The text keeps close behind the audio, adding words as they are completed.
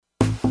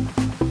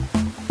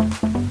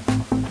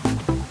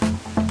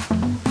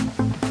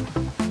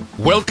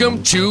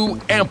Welcome to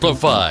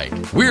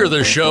Amplified. We're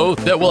the show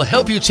that will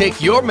help you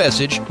take your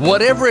message,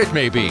 whatever it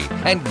may be,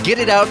 and get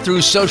it out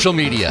through social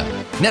media,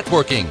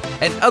 networking,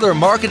 and other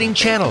marketing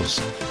channels.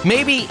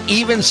 Maybe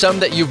even some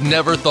that you've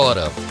never thought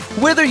of.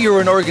 Whether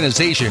you're an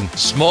organization,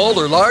 small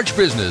or large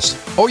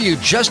business, or you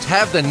just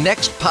have the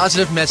next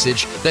positive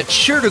message that's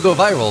sure to go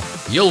viral,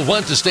 you'll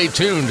want to stay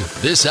tuned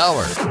this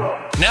hour.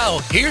 Now,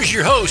 here's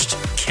your host,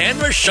 Ken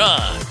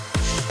Rochon.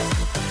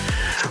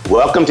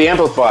 Welcome to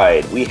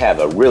Amplified. We have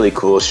a really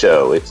cool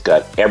show. It's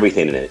got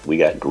everything in it. We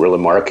got guerrilla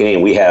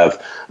marketing. We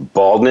have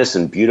baldness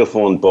and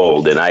beautiful and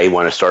bold. And I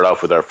want to start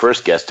off with our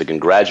first guest to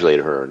congratulate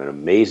her on an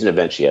amazing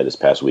event she had this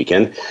past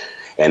weekend.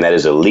 And that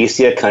is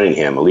Alicia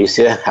Cunningham.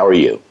 Alicia, how are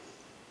you?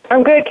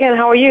 I'm good, Ken.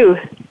 How are you?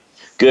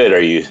 Good. Are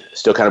you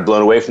still kind of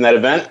blown away from that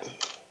event?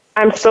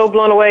 I'm still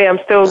blown away. I'm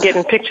still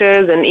getting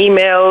pictures and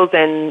emails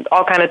and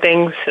all kind of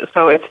things.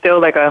 So it's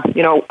still like a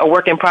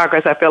work in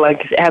progress. I feel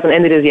like it hasn't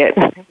ended as yet,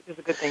 which is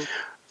a good thing.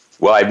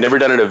 Well, I've never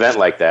done an event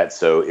like that,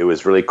 so it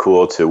was really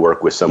cool to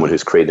work with someone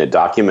who's creating a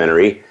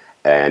documentary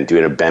and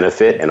doing a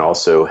benefit and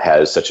also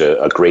has such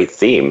a great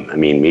theme. I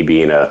mean, me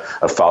being a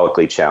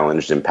follically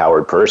challenged,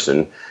 empowered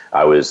person,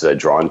 I was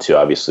drawn to,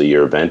 obviously,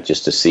 your event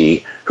just to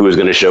see who was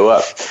going to show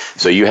up.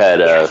 So you had,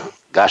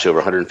 over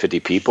 150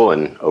 people,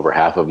 and over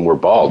half of them were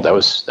bald. That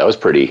was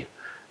pretty,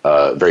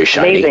 very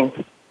shiny.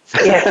 Amazing.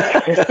 Yeah,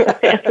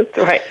 that's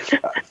right.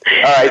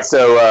 All right,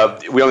 so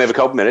we only have a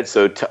couple minutes,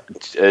 so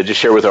just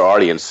share with our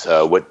audience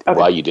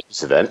why you did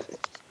this event.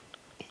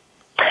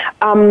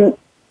 Sorry,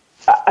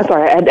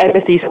 I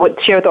missed you. So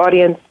what? Share with the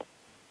audience.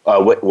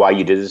 Why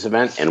you did this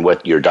event and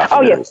what your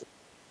documentary is.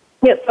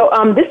 Yeah,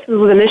 so this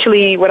was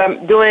initially what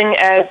I'm doing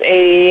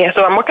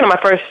so I'm working on my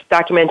first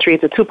documentary.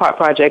 It's a two-part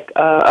project,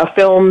 a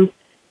film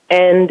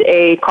and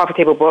a coffee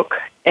table book.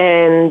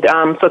 And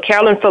so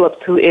Carolyn Phillips,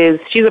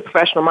 she's a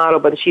professional model,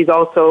 but she's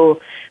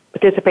also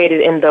participated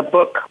in the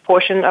book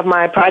portion of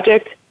my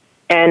project.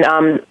 And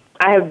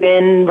I have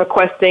been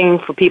requesting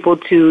for people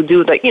to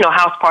do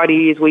house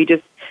parties where you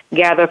just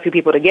gather a few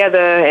people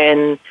together,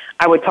 and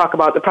I would talk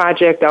about the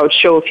project. I would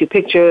show a few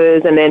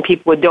pictures, and then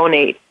people would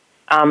donate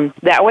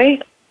that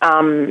way.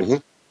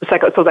 It's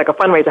like a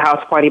fundraiser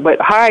house party.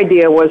 But her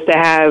idea was to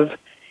have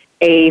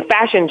a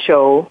fashion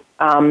show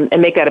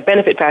and make that a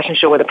benefit fashion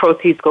show where the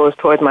proceeds goes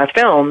towards my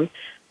film.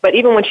 But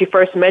even when she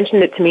first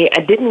mentioned it to me,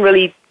 I didn't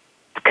really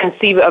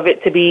conceive of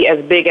it to be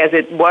as big as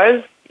it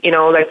was,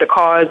 like the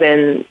cause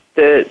and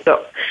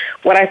the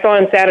what I saw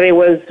on Saturday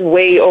was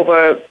way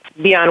over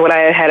beyond what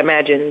I had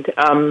imagined.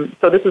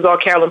 So this was all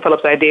Carolyn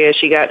Phillips' idea.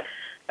 She got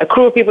a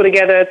crew of people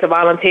together to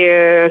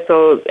volunteer.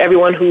 So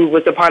everyone who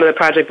was a part of the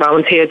project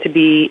volunteered to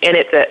be in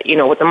it,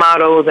 with the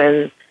models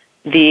and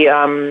the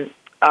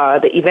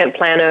event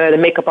planner, the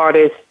makeup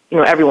artist,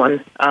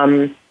 everyone,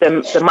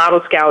 the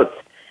model scouts,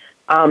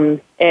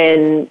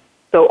 and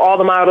so all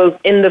the models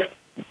in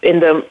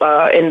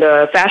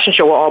the fashion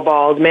show were all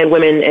bald, men,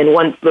 women, and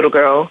one little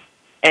girl.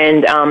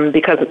 And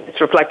because it's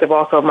reflective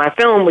also of my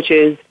film, which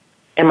is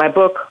in my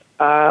book,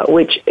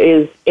 which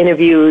is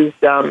interviews,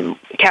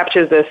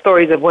 captures the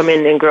stories of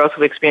women and girls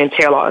who've experienced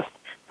hair loss.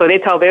 So they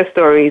tell their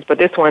stories, but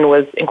this one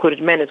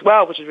included men as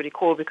well, which is really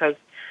cool because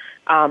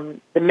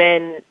the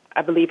men,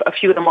 I believe, a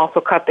few of them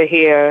also cut their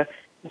hair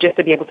just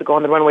to be able to go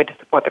on the runway to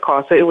support the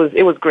cause. So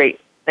it was great.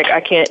 Like I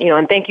can't,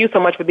 and thank you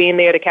so much for being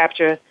there to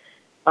capture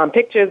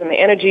pictures, and the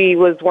energy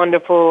was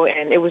wonderful,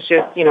 and it was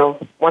just,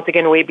 once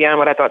again, way beyond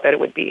what I thought that it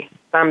would be.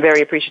 So I'm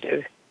very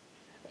appreciative.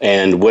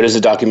 And what is the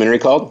documentary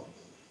called?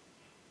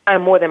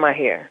 I'm More Than My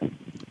Hair.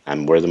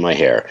 I'm More Than My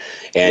Hair.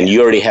 And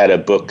you already had a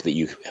book that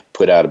you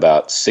put out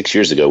about 6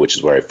 years ago, which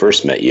is where I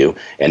first met you,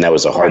 and that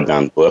was a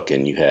hardbound book,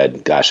 and you had,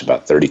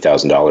 about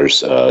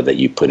 $30,000 that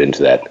you put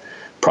into that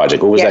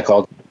project. What was that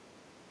called?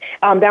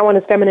 That one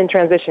is Feminine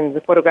Transitions,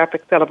 the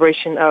photographic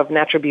celebration of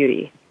natural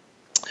beauty.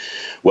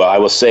 Well, I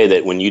will say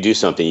that when you do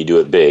something, you do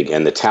it big,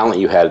 and the talent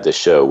you had at the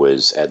show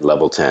was at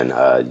level 10.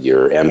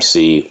 Your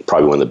MC,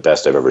 probably one of the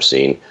best I've ever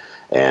seen,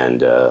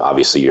 and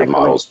obviously your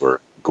models were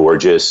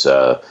gorgeous,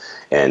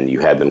 and you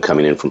had them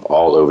coming in from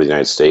all over the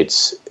United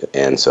States,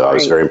 and so I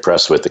was very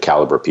impressed with the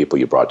caliber of people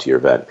you brought to your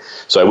event.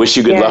 So I wish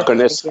you good luck on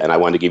this, and I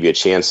wanted to give you a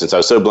chance. Since I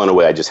was so blown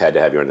away, I just had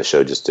to have you on the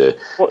show just to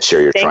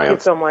share your triumph. Thank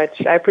you so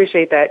much. I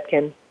appreciate that,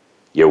 Ken.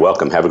 You're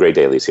welcome. Have a great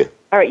day, Alicia.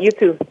 All right, you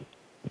too.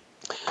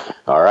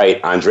 All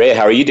right, Andrea,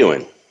 how are you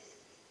doing?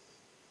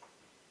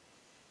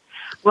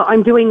 Well,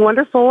 I'm doing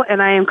wonderful,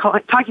 and I am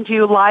talking to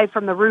you live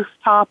from the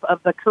rooftop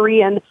of the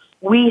Korean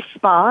Wee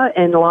Spa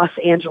in Los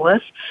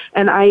Angeles,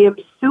 and I am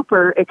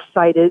super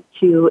excited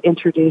to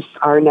introduce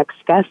our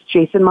next guest,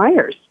 Jason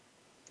Myers.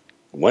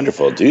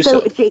 Wonderful. Do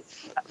so.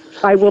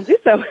 I will do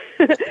so.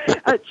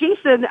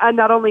 Jason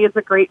not only is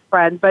a great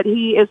friend, but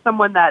he is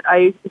someone that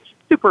I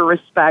super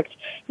respect.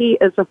 He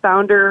is a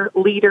founder,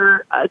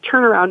 leader,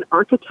 turnaround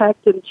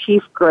architect, and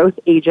chief growth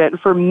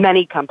agent for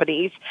many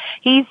companies.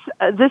 He's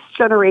this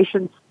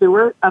generation's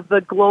steward of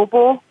the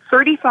global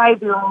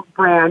 35-year-old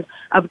brand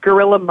of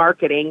Guerrilla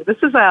Marketing. This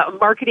is a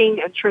marketing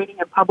and training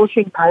and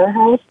publishing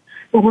powerhouse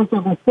It has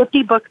over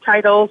 50 book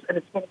titles, and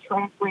it's been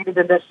translated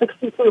into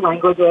 62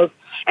 languages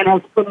and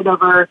has printed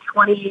over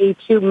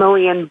 22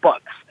 million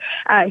books.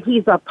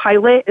 He's a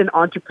pilot, an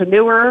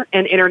entrepreneur,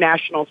 an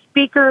international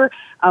speaker,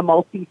 a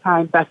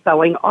multi-time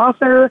best-selling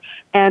author,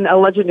 and a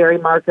legendary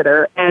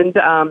marketer.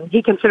 And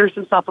he considers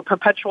himself a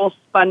perpetual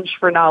sponge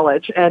for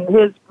knowledge, and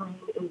his brain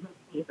is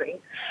amazing.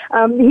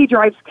 He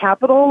drives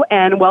capital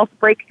and wealth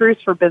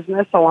breakthroughs for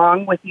business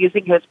along with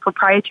using his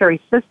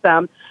proprietary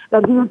system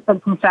that he has been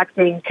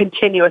perfecting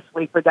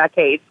continuously for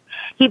decades.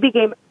 He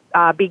began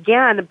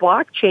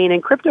blockchain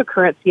and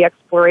cryptocurrency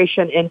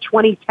exploration in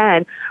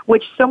 2010,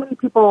 which so many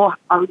people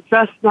are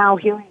just now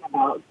hearing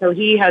about. So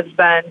he has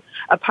been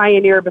a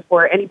pioneer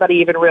before anybody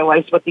even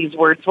realized what these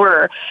words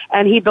were.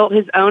 And he built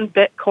his own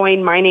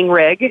Bitcoin mining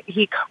rig.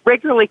 He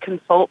regularly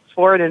consults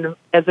for it and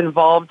is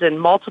involved in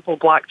multiple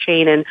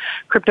blockchain and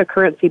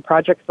cryptocurrency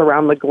projects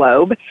around the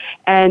globe.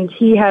 And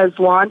he has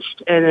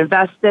launched and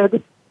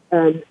invested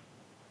and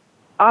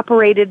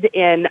operated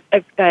in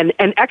and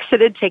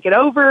exited, taken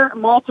over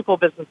multiple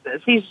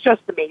businesses. He's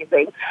just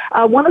amazing.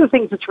 One of the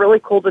things that's really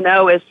cool to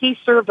know is he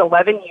served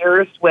 11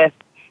 years with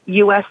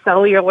U.S.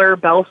 Cellular,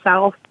 Bell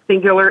South,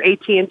 Singular,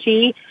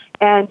 AT&T,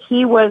 and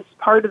he was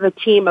part of the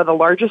team of the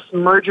largest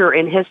merger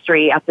in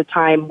history at the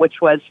time, which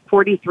was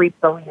 $43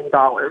 billion.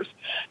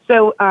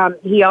 So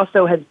he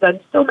also has done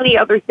so many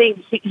other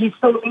things. He's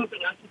so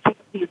amazing. I could take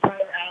up the entire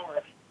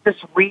hour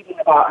just reading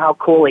about how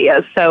cool he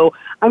is. So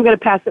I'm going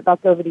to pass it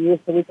back over to you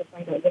so we can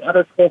find out what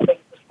other cool things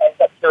to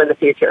stand up to in the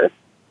future.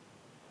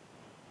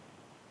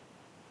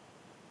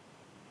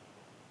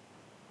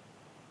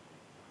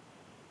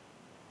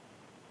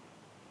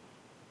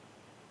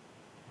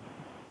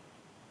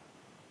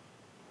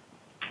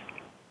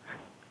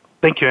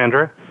 Thank you,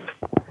 Andrea.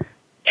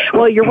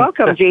 Well, you're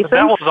welcome, Jason.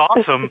 That was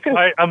awesome.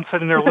 I'm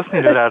sitting there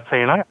listening to that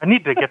saying, I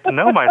need to get to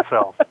know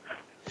myself.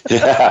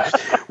 Yeah.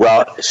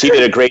 Well, she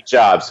did a great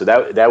job. So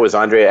that was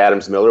Andrea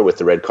Adams Miller with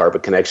the Red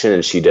Carpet Connection,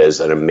 and she does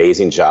an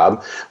amazing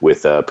job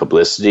with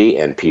publicity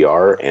and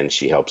PR, and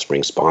she helps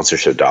bring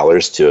sponsorship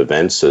dollars to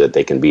events so that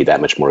they can be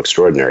that much more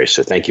extraordinary.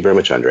 So thank you very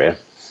much, Andrea.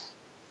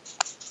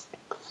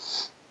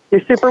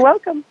 You're super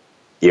welcome.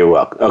 You're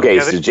welcome. Okay,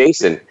 so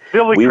Jason. The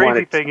only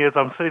crazy thing is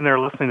I'm sitting there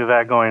listening to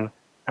that going,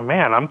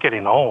 man, I'm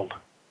getting old.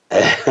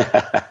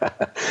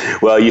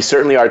 Well, you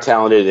certainly are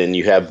talented, and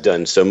you have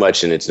done so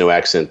much, and it's no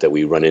accident that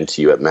we run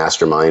into you at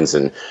masterminds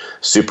and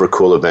super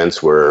cool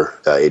events where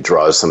it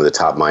draws some of the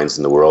top minds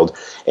in the world.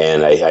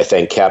 And I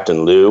thank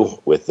Captain Lou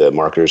with the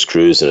Marketers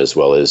Cruise, and as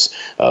well as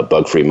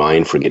Bug Free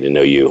Mind for getting to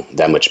know you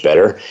that much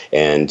better.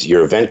 And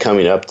your event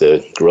coming up,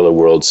 the Guerrilla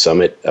World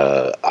Summit,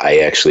 I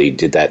actually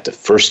did that the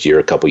first year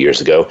a couple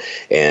years ago,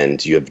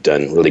 and you have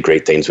done really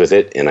great things with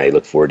it. And I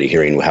look forward to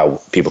hearing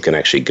how people can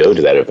actually go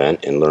to that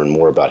event and learn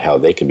more about how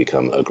they can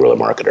become a guerrilla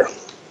marketer.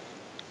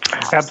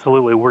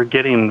 Absolutely. We're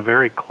getting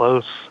very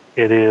close.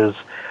 It is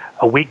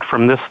a week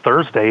from this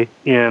Thursday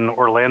in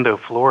Orlando,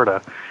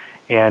 Florida,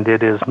 and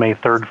it is May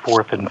 3rd,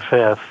 4th, and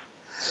 5th.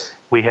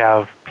 We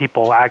have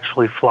people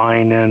actually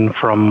flying in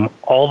from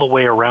all the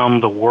way around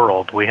the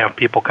world. We have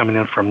people coming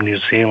in from New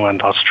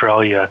Zealand,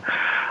 Australia,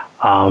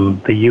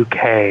 the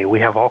UK. We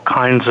have all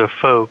kinds of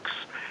folks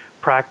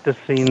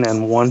practicing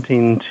and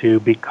wanting to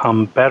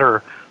become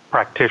better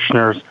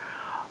practitioners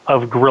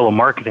of guerrilla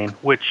marketing,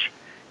 which,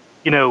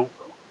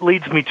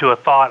 leads me to a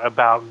thought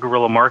about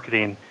guerrilla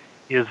marketing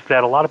is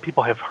that a lot of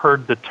people have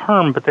heard the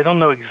term, but they don't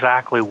know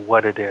exactly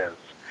what it is.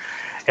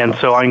 And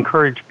so I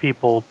encourage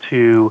people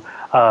to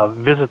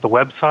visit the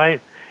website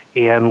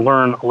and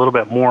learn a little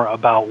bit more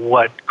about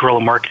what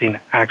guerrilla marketing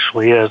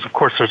actually is. Of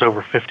course, there's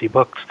over 50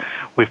 books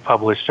we've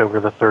published over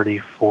the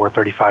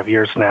 35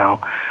 years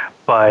now,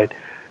 but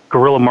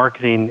guerrilla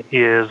marketing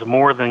is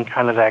more than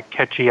kind of that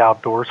catchy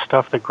outdoor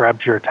stuff that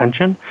grabs your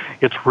attention.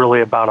 It's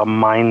really about a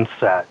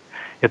mindset.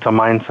 It's a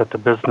mindset to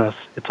business.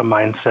 It's a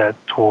mindset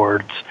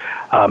towards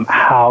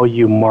how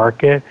you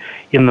market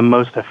in the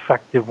most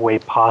effective way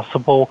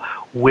possible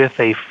with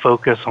a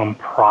focus on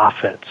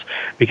profits.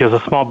 Because a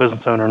small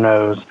business owner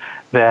knows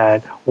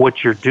that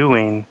what you're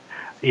doing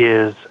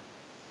is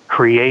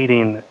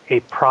creating a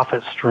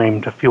profit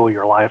stream to fuel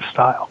your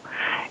lifestyle.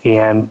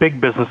 And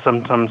big business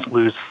sometimes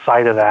lose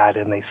sight of that,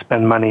 and they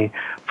spend money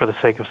for the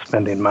sake of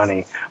spending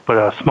money. But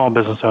a small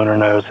business owner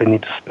knows they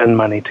need to spend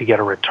money to get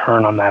a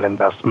return on that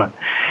investment.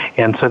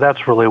 And so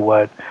that's really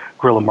what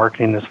guerrilla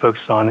marketing is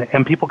focused on.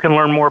 And people can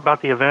learn more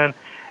about the event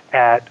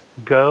at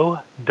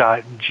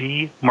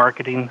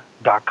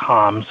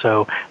go.gmarketing.com.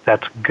 So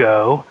that's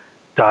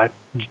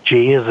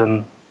go.g as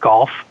in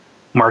golf,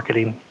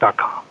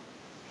 marketing.com.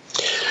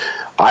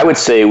 I would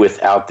say with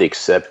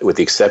the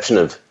exception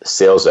of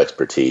sales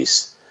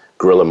expertise,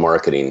 guerrilla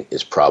marketing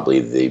is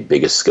probably the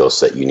biggest skill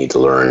set you need to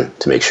learn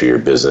to make sure your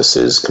business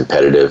is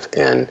competitive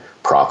and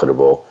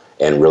profitable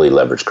and really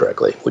leveraged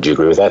correctly. Would you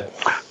agree with that?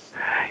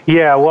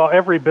 Yeah, well,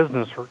 every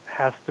business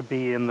has to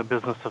be in the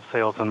business of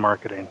sales and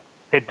marketing.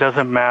 It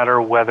doesn't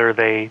matter whether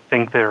they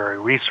think they're a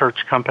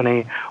research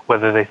company,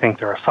 whether they think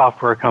they're a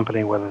software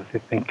company, whether they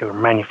think they're a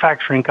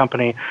manufacturing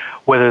company,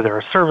 whether they're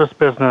a service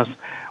business,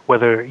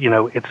 whether,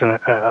 it's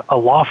a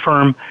law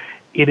firm,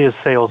 it is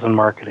sales and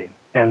marketing.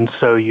 And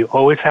so you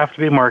always have to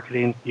be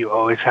marketing, you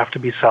always have to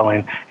be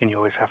selling, and you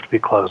always have to be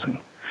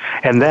closing.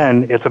 And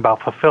then it's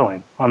about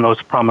fulfilling on those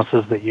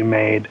promises that you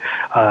made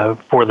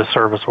for the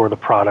service or the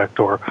product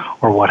or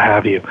what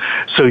have you.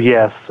 So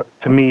yes,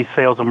 to me,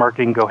 sales and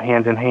marketing go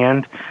hand in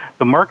hand.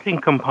 The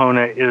marketing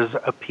component is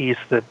a piece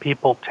that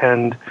people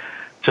tend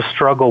to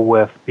struggle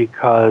with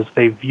because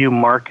they view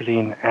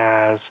marketing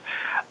as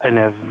an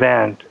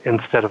event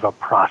instead of a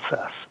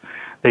process.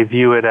 They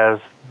view it as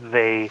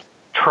they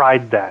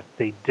tried that,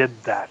 they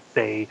did that,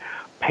 they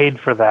paid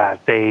for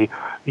that, they,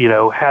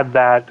 had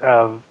that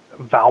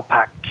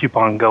Valpak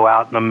coupon go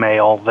out in the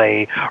mail,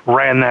 they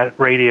ran that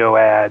radio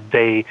ad,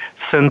 they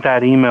sent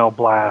that email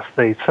blast,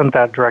 they sent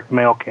that direct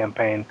mail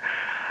campaign.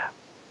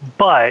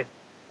 But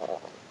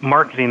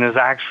marketing is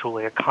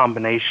actually a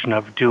combination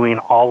of doing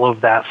all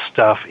of that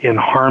stuff in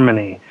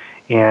harmony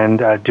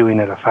and doing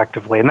it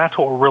effectively. And that's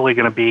what we're really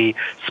going to be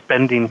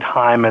spending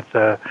time at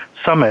the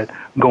summit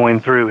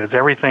going through, is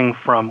everything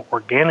from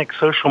organic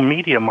social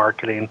media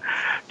marketing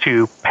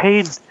to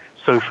paid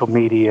social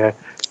media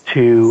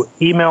to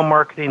email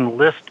marketing,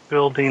 list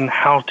building,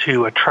 how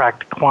to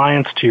attract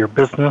clients to your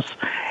business,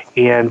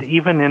 and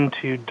even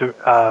into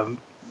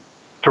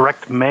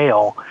direct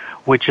mail,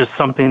 which is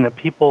something that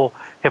people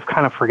have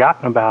kind of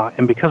forgotten about.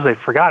 And because they've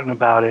forgotten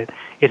about it,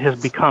 it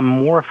has become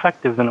more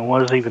effective than it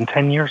was even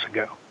 10 years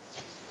ago.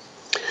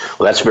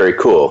 Well, that's very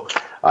cool.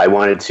 I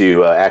wanted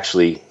to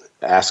actually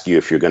ask you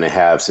if you're going to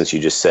have, since you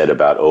just said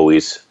about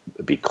always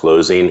be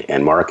closing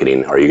and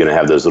marketing, are you going to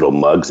have those little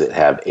mugs that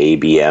have A,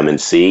 B, M, and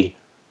C?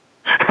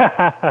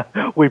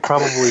 We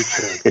probably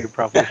should.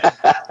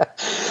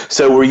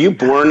 So were you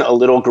born a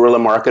little guerrilla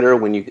marketer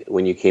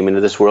when you came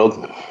into this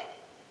world?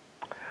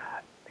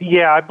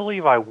 Yeah, I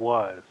believe I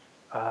was.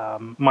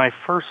 My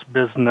first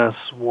business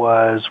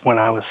was when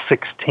I was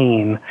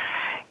 16.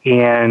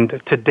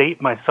 And to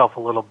date myself a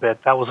little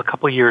bit, that was a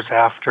couple of years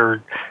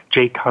after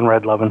J.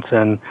 Conrad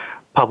Levinson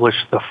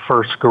published the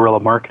first guerrilla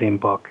marketing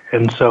book.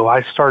 And so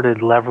I started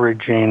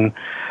leveraging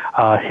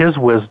his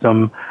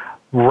wisdom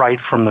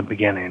right from the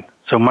beginning.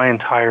 So my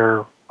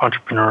entire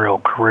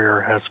entrepreneurial career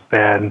has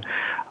been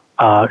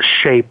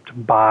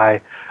shaped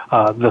by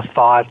the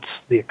thoughts,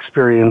 the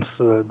experience,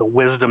 the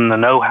wisdom, the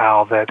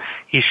know-how that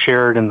he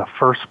shared in the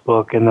first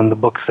book and then the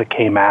books that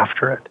came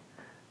after it.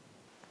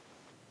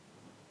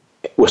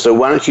 Well, so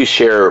why don't you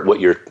share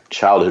what your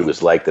childhood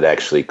was like that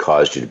actually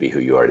caused you to be who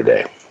you are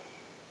today?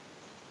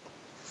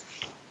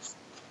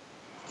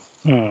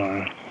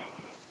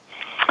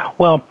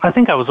 Well, I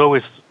think I was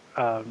always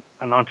an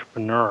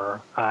entrepreneur.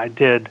 I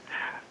did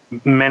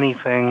many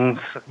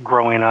things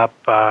growing up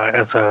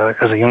as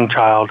a young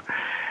child,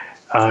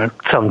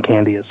 selling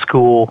candy at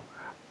school,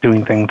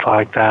 doing things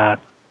like that,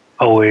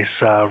 always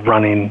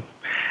running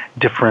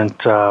different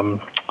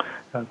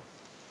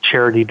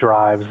charity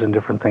drives and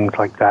different things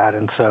like that.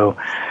 And so,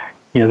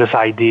 this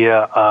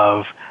idea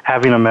of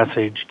having a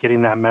message,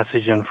 getting that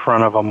message in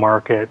front of a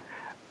market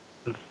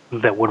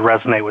that would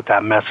resonate with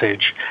that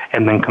message,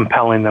 and then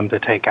compelling them to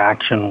take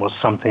action was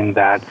something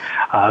that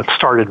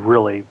started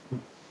really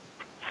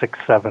 6,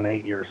 7,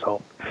 8 years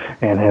old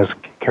and has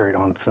carried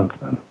on since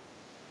then.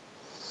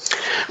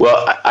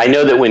 Well, I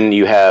know that when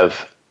you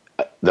have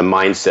the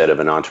mindset of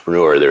an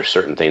entrepreneur, there are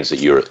certain things that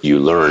you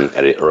learn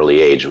at an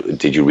early age.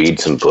 Did you read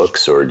some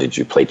books or did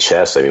you play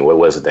chess? I mean, what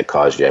was it that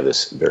caused you to have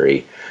this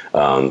very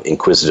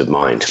inquisitive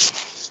mind?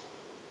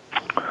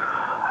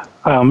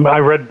 I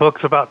read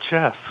books about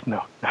chess.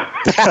 No.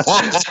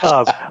 I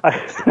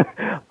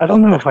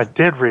don't know if I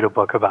did read a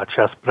book about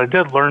chess, but I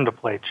did learn to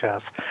play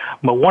chess.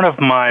 But one of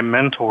my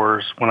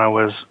mentors when I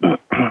was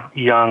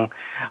young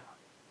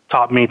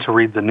taught me to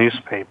read the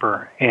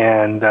newspaper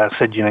and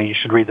said, you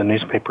should read the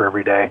newspaper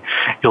every day.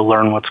 You'll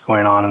learn what's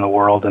going on in the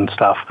world and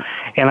stuff.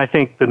 And I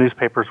think the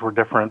newspapers were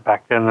different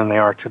back then than they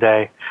are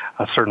today.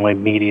 Certainly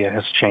media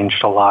has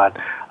changed a lot,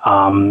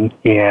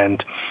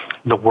 and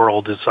the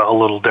world is a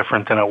little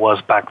different than it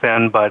was back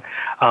then. But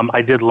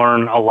I did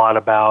learn a lot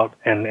about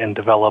and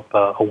develop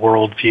a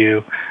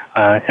worldview,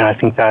 and I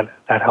think that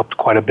helped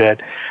quite a bit.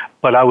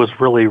 But I was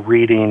really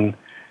reading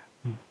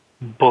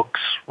books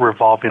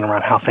revolving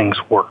around how things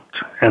worked.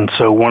 And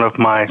so one of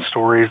my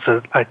stories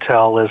that I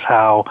tell is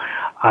how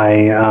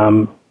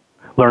I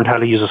learned how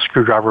to use a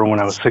screwdriver when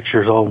I was 6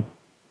 years old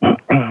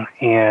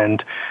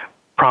and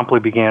promptly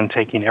began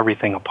taking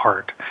everything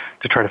apart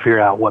to try to figure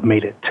out what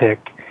made it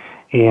tick.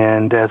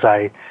 And as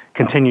I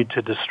continued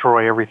to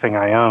destroy everything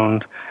I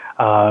owned,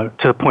 to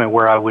the point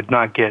where I would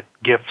not get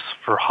gifts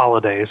for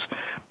holidays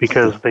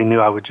because they knew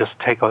I would just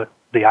take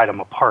the item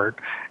apart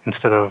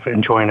instead of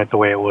enjoying it the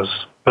way it was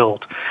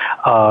built.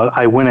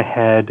 I went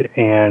ahead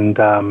and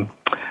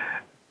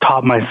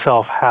taught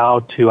myself how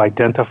to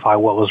identify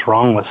what was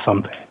wrong with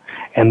something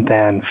and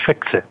then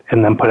fix it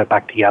and then put it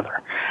back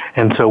together.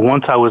 And so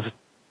once I was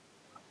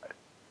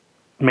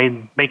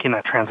making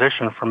that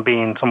transition from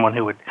being someone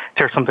who would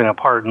tear something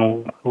apart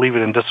and leave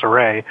it in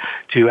disarray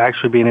to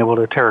actually being able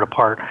to tear it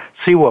apart,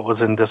 see what was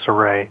in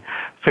disarray,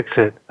 fix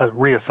it,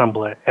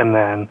 reassemble it, and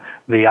then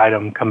the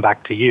item come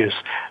back to use.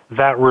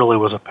 That really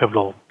was a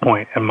pivotal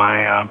point in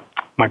my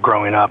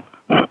growing up.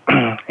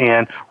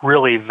 And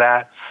really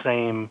that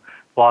same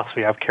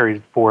philosophy I've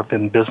carried forth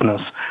in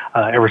business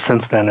ever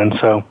since then. And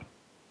so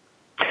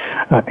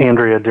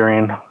Andrea,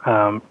 during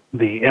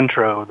the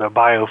intro, the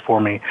bio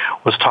for me,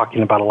 was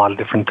talking about a lot of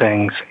different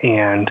things,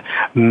 and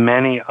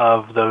many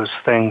of those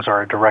things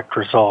are a direct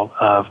result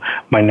of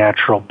my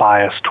natural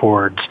bias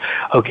towards,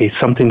 okay,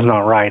 something's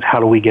not right. How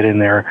do we get in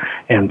there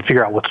and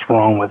figure out what's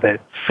wrong with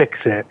it, fix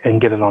it, and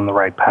get it on the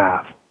right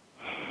path?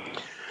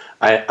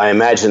 I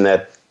imagine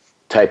that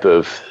type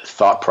of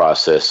thought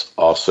process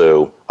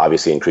also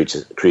obviously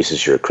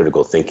increases your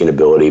critical thinking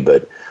ability,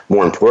 but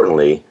more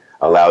importantly,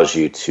 allows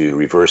you to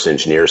reverse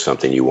engineer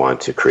something you want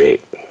to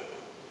create.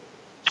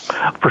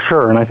 For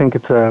sure, and I think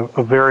it's a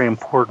very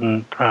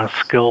important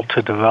skill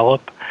to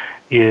develop,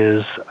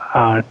 is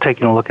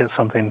taking a look at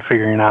something,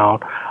 figuring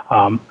out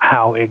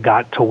how it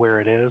got to where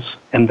it is,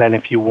 and then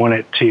if you want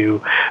it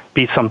to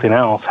be something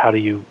else, how do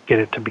you get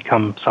it to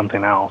become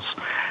something else?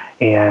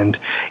 And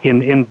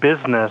in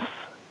business,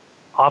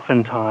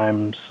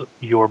 oftentimes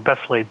your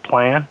best laid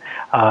plan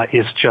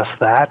is just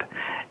that.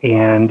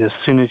 And as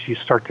soon as you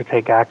start to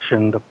take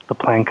action, the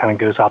plan kind of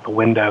goes out the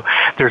window.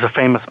 There's a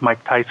famous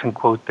Mike Tyson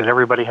quote that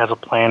everybody has a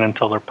plan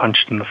until they're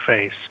punched in the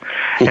face.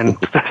 And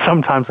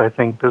sometimes I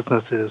think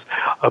business is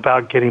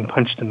about getting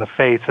punched in the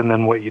face and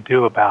then what you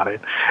do about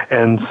it.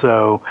 And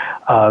so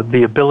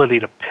the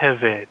ability to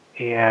pivot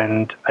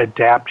and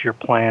adapt your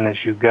plan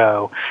as you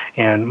go.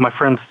 And my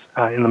friends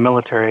in the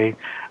military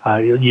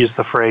use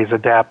the phrase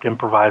adapt,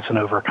 improvise, and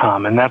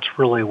overcome. And that's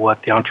really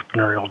what the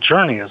entrepreneurial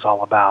journey is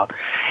all about.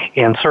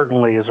 And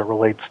certainly as it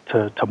relates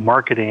to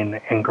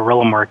marketing and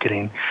guerrilla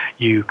marketing,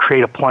 you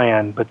create a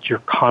plan, but you're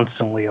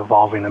constantly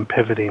evolving and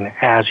pivoting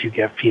as you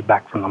get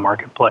feedback from the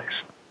marketplace.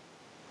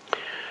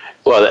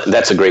 Well,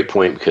 that's a great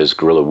point, because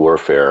guerrilla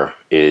warfare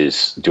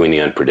is doing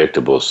the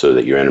unpredictable so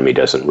that your enemy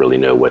doesn't really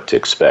know what to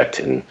expect.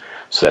 And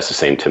so that's the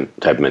same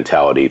type of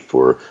mentality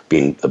for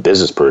being a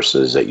business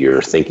person, is that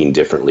you're thinking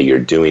differently, you're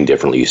doing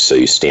differently, so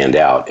you stand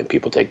out and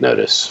people take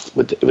notice.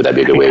 Would that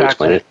be a good way to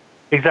explain it?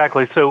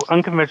 Exactly. So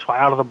unconventional,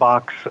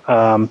 out-of-the-box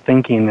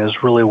thinking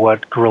is really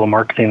what guerrilla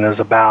marketing is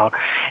about.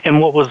 And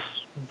what was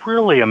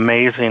really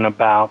amazing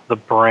about the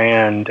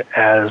brand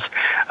as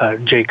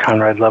J.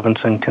 Conrad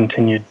Levinson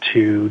continued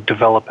to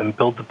develop and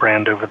build the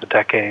brand over the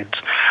decades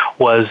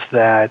was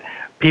that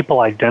people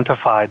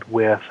identified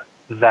with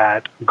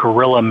that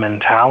guerrilla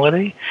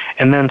mentality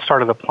and then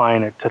started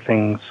applying it to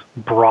things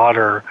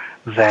broader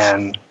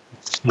than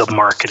the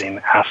marketing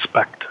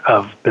aspect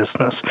of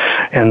business.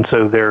 And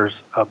so there's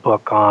a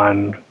book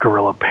on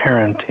guerrilla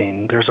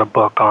parenting. There's a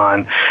book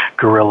on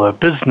guerrilla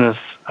business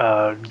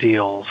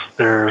deals.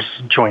 There's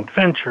joint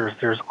ventures.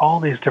 There's all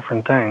these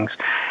different things.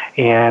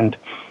 And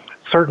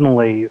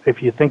certainly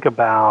if you think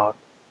about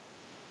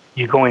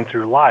you going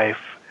through life,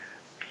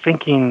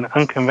 thinking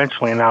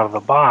unconventionally and out of the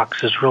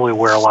box is really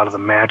where a lot of the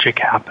magic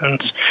happens.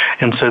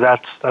 And so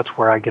that's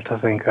where I get to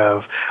think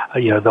of,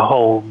 the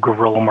whole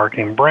guerrilla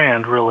marketing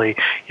brand really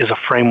is a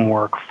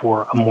framework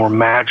for a more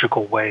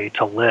magical way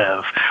to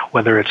live,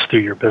 whether it's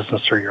through your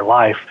business or your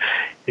life.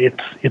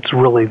 It's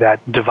really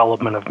that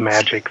development of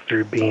magic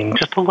through being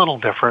just a little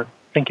different,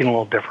 thinking a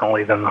little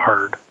differently than the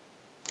herd.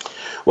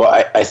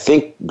 Well, I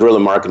think guerrilla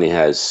marketing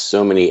has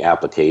so many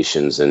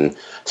applications, and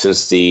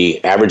since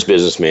the average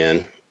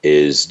businessman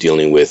is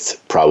dealing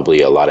with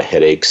probably a lot of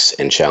headaches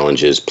and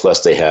challenges,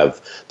 plus they have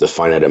the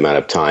finite amount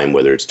of time,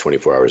 whether it's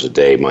 24 hours a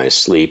day minus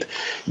sleep,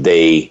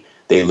 they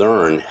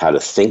learn how to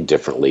think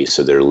differently,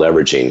 so they're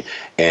leveraging.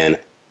 And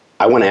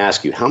I want to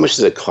ask you, how much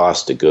does it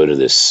cost to go to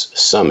this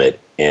summit,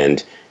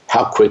 and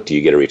how quick do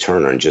you get a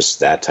return on just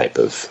that type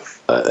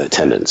of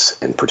attendance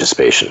and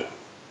participation?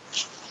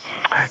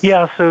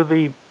 Yeah, so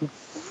the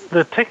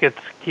tickets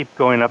keep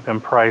going up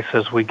in price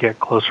as we get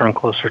closer and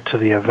closer to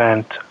the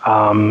event,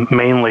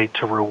 mainly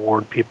to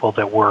reward people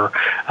that were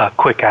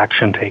quick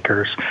action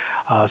takers.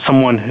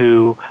 Someone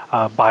who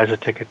buys a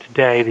ticket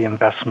today, the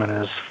investment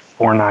is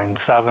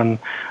 $497,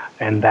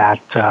 and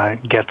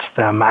that gets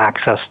them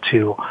access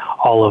to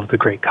all of the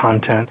great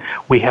content.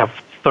 We have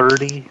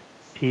 30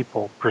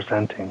 people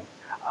presenting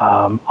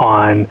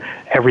on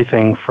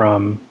everything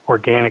from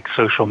organic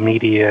social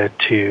media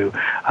to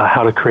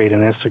how to create an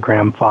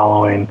Instagram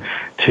following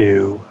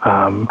to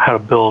how to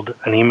build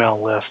an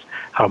email list,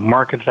 how to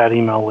market that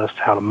email list,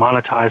 how to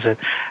monetize it,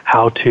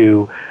 how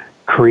to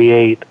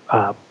create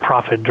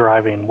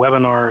profit-driving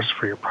webinars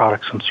for your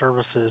products and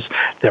services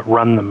that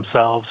run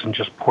themselves and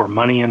just pour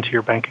money into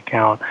your bank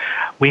account.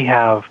 We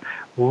have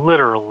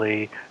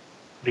literally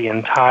the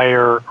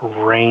entire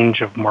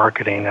range of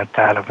marketing at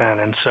that event.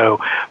 And so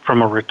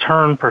from a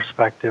return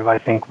perspective, I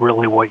think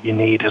really what you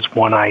need is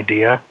one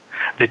idea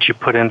that you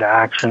put into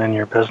action in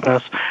your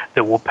business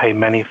that will pay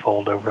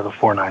manyfold over the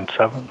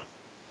 $497.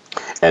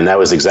 And that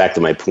was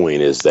exactly my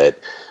point, is that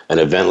an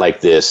event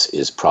like this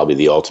is probably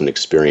the ultimate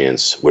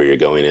experience where you're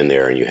going in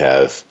there and you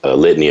have a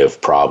litany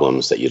of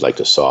problems that you'd like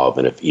to solve.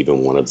 And if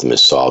even one of them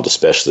is solved,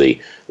 especially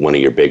one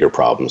of your bigger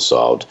problems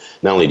solved,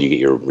 not only do you get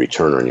your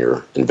return on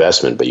your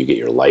investment, but you get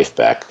your life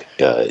back,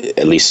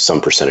 at least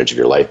some percentage of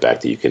your life back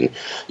that you can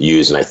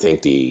use. And I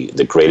think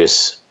the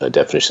greatest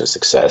definition of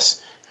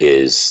success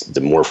is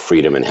the more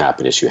freedom and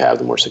happiness you have,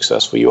 the more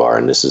successful you are.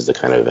 And this is the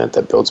kind of event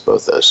that builds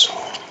both those.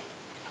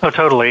 Oh,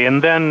 totally.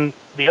 And then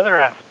the other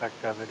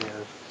aspect of it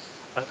is,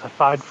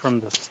 aside from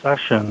the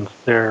sessions,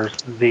 there's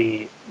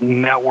the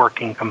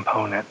networking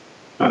component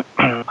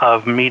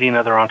of meeting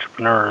other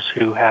entrepreneurs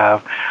who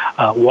have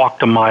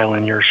walked a mile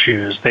in your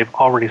shoes. They've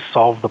already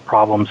solved the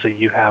problems that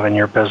you have in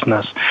your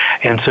business.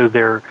 And so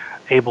they're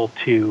able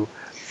to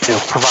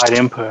provide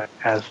input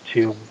as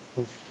to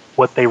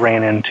what they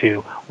ran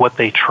into, what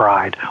they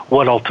tried,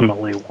 what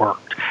ultimately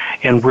worked.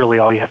 And really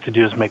all you have to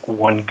do is make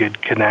one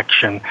good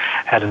connection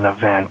at an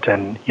event,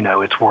 and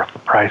it's worth the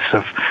price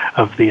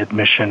of the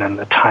admission and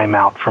the time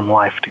out from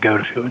life to go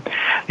to it.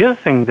 The other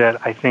thing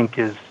that I think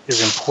is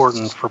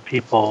important for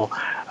people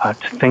to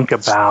think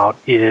about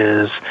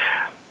is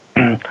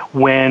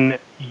when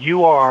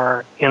you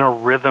are in a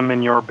rhythm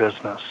in your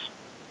business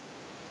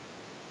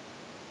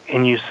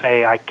and you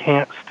say, I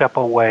can't step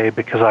away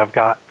because I've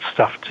got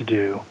stuff to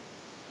do.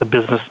 The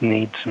business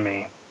needs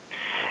me.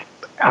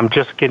 I'm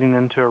just getting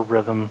into a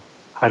rhythm.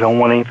 I don't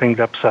want anything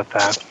to upset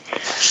that.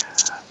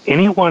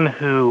 Anyone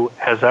who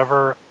has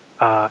ever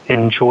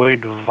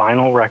enjoyed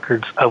vinyl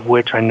records, of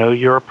which I know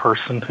you're a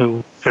person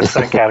who fits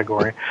that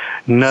category,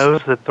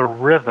 knows that the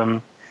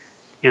rhythm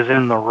is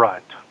in the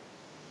rut.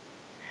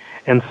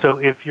 And so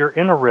if you're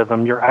in a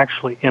rhythm, you're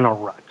actually in a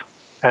rut,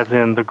 as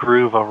in the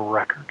groove of a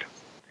record.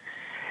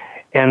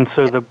 And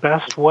so the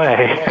best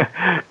way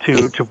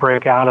to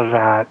break out of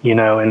that,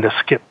 and to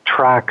skip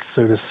tracks,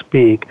 so to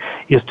speak,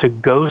 is to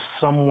go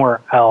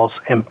somewhere else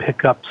and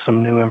pick up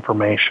some new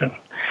information,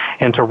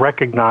 and to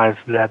recognize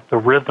that the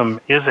rhythm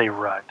is a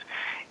rut,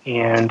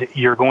 and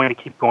you're going to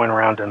keep going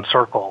around in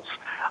circles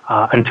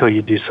until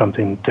you do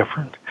something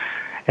different.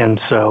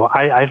 And so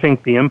I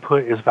think the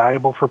input is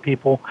valuable for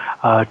people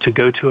to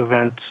go to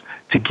events,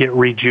 to get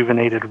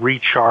rejuvenated,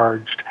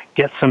 recharged,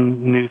 get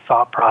some new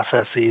thought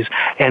processes.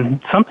 And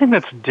something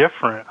that's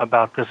different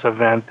about this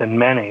event than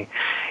many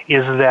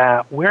is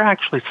that we're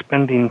actually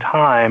spending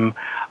time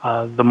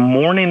the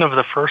morning of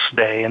the first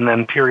day and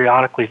then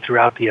periodically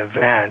throughout the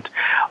event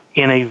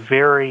in a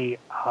very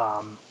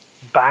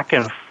back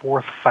and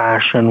forth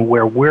fashion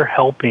where we're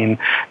helping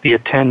the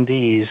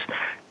attendees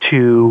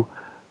to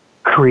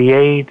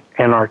create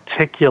and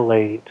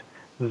articulate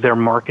their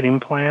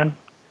marketing plan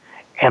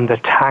and the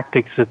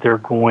tactics that they're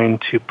going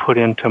to put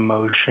into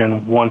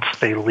motion once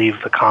they leave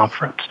the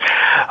conference.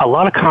 A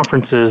lot of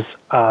conferences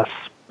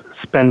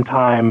spend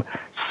time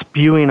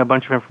spewing a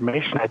bunch of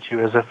information at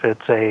you as if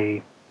it's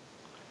a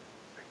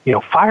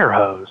fire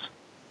hose.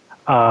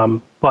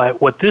 But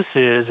what this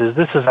is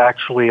this is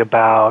actually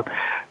about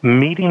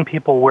meeting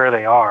people where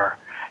they are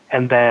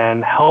and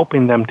then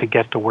helping them to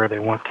get to where they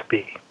want to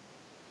be.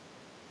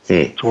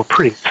 So we're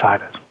pretty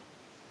excited.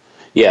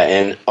 Yeah,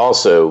 and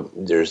also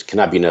there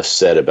cannot be enough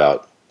said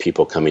about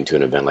people coming to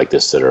an event like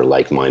this that are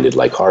like-minded,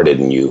 like-hearted,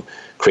 and you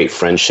create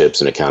friendships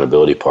and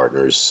accountability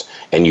partners,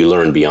 and you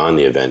learn beyond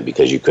the event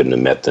because you couldn't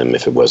have met them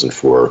if it wasn't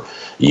for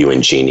you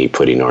and Jeannie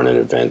putting on an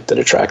event that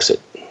attracts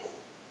it.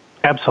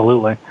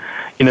 Absolutely.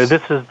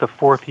 This is the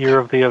fourth year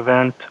of the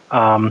event.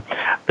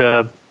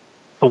 The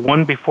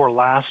one before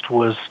last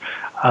was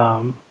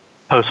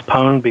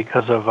postponed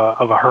because of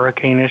a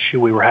hurricane issue.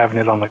 We were having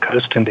it on the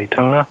coast in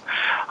Daytona,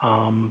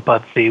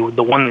 but the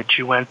one that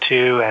you went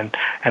to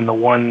and the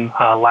one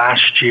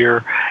last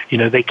year,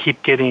 they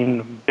keep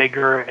getting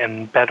bigger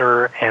and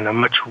better and a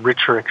much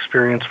richer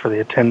experience for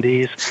the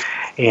attendees,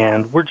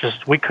 and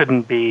we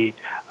couldn't be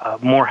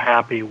more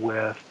happy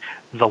with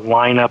the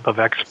lineup of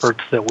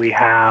experts that we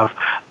have,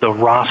 the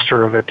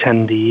roster of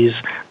attendees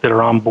that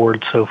are on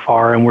board so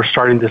far, and we're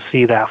starting to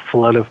see that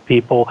flood of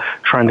people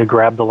trying to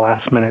grab the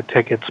last-minute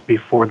tickets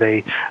before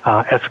they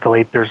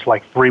escalate. There's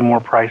like 3 more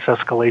price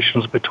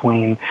escalations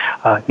between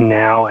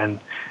now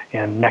and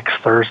next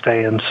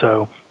Thursday, and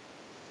so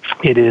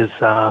it is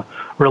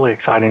really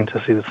exciting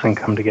to see this thing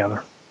come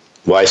together.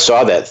 Well, I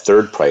saw that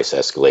third price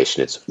escalation.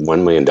 It's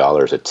 $1 million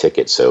a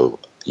ticket, so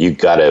you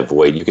got to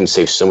avoid. You can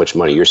save so much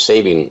money. You're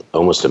saving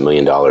almost $1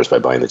 million by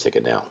buying the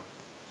ticket now.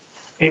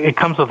 It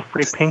comes with a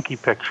free pinky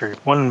picture.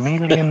 $1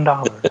 million.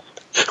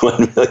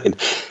 $1 million,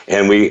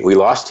 and we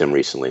lost him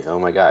recently. Oh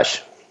my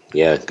gosh,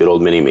 yeah, good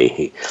old mini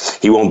me.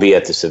 He won't be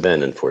at this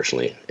event,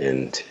 unfortunately.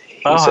 And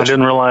I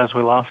didn't realize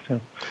we lost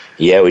him.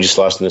 Yeah, we just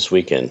lost him this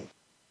weekend.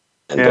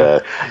 And yeah.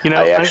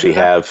 I actually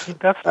have.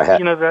 That's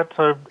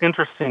an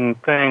interesting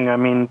thing. I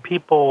mean,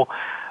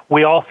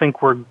 we all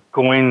think we're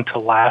going to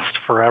last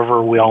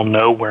forever. We all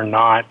know we're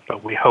not,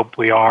 but we hope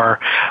we are.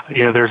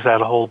 There's that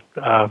whole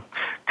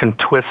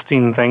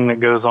contwisting thing that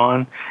goes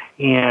on.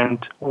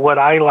 And what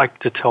I like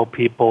to tell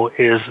people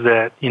is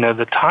that,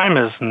 the time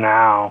is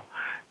now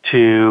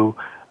to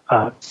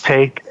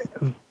take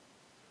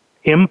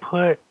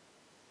input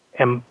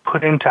and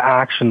put into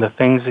action the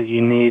things that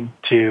you need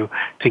to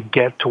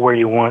get to where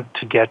you want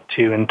to get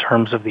to in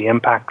terms of the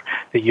impact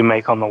that you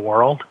make on the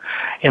world.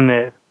 And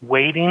that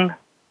waiting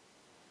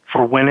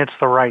for when it's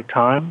the right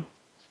time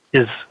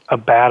is a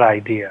bad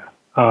idea.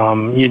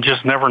 You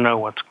just never know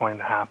what's going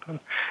to happen.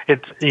 This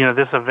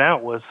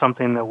event was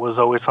something that was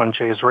always on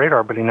Jay's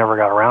radar, but he never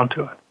got around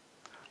to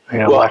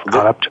it. Life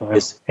caught up to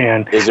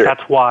him.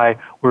 That's why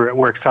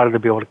we're excited to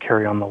be able to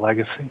carry on the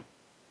legacy.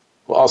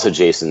 Well, also,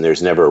 Jason,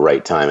 there's never a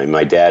right time. I mean,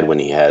 my dad, when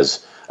he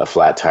has a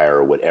flat tire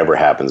or whatever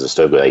happens, a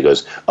stove guy, he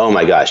goes, "Oh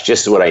my gosh,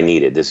 just what I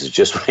needed. This is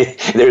just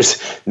what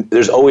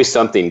there's always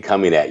something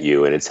coming at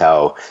you, and it's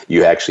how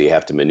you actually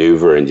have to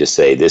maneuver and just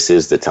say, this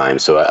is the time."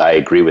 So I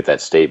agree with that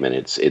statement.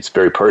 It's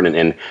very pertinent.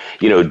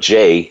 And,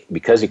 Jay,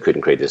 because he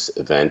couldn't create this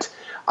event,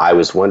 I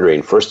was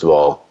wondering, first of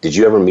all, did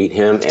you ever meet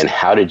him, and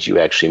how did you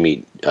actually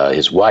meet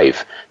his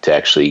wife to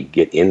actually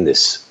get in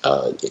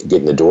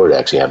the door to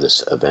actually have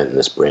this event and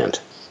this brand?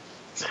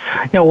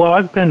 Yeah, well,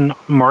 I've been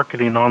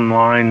marketing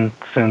online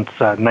since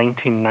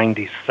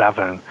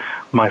 1997.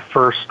 My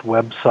first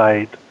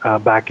website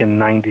back in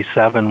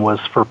 97 was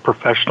for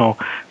professional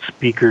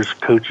speakers,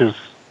 coaches,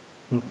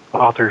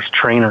 authors,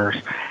 trainers,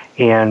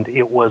 and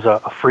it was a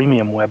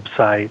freemium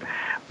website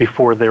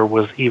before there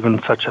was even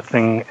such a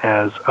thing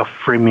as a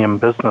freemium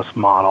business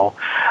model.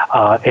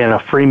 And a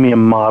freemium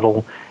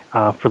model,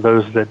 for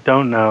those that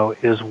don't know,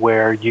 is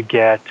where you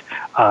get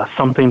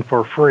something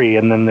for free,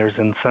 and then there's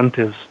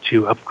incentives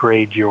to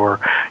upgrade your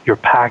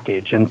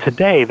package. And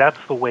today, that's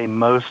the way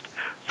most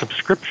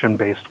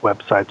subscription-based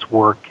websites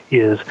work,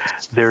 is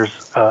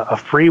there's a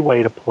free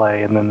way to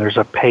play, and then there's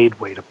a paid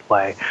way to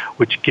play,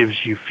 which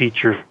gives you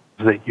features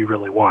that you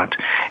really want.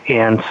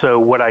 And so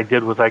what I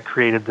did was I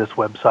created this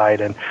website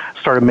and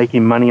started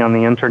making money on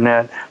the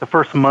internet. The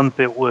first month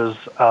it was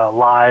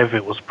live,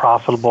 it was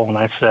profitable, and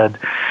I said,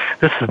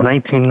 this is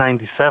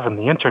 1997,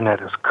 the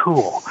internet is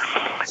cool.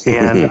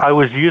 And I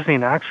was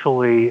using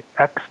actually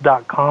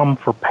X.com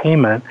for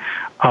payment,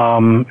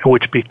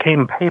 which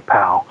became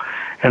PayPal.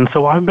 And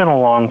so I've been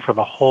along for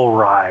the whole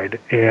ride,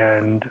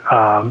 and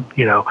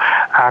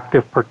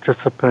active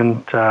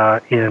participant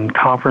in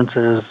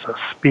conferences, a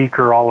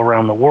speaker all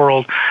around the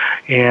world,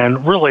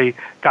 and really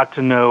got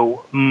to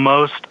know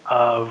most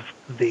of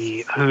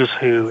the who's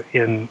who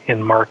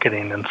in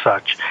marketing and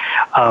such.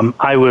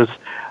 I was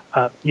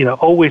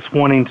always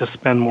wanting to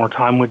spend more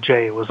time with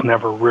Jay. It was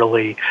never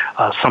really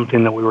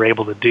something that we were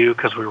able to do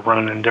because we were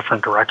running in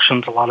different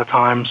directions a lot of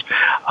times.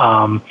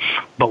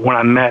 But when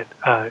I met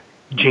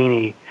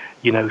Jeannie,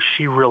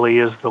 she really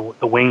is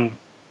the wind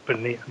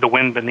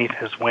beneath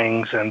his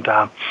wings, and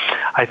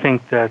I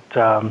think that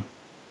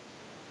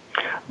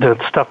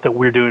the stuff that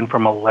we're doing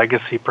from a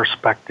legacy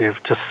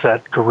perspective to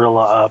set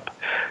Gorilla up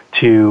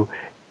to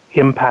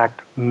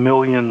impact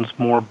millions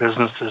more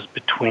businesses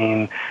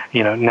between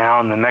now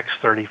and the next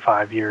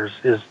 35 years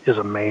is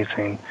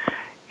amazing.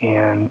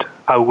 And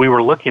we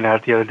were looking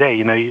at it the other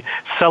day.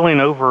 Selling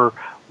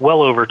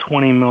well over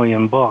 20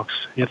 million books.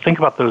 Think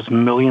about those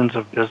millions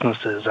of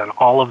businesses and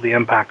all of the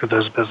impact that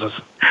those businesses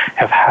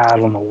have had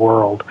on the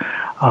world.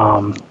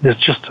 It's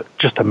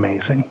just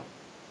amazing.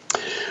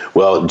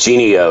 Well,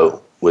 Jeannie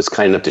was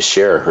kind enough to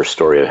share her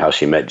story of how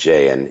she met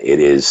Jay, and it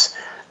is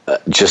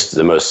just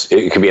the most.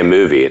 It could be a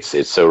movie.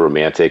 It's so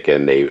romantic,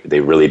 and they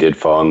really did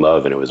fall in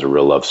love, and it was a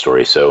real love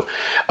story. So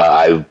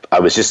I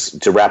was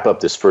just to wrap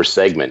up this first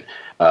segment.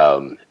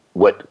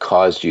 What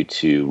caused you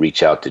to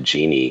reach out to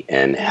Jeannie,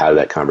 and how did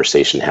that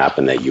conversation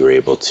happen that you were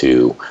able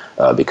to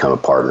become a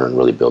partner and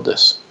really build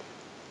this?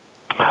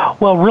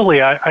 Well,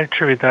 really, I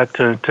attribute that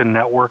to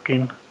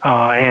networking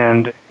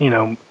and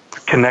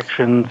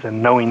connections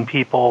and knowing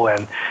people,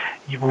 and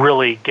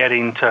really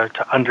getting to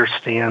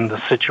understand the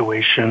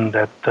situation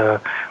that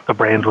the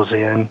brand was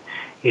in,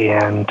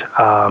 and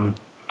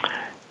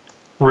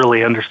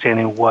really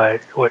understanding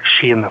what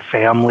she and the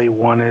family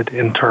wanted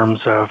in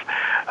terms of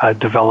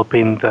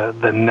developing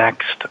the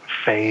next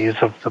phase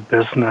of the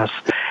business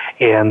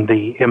and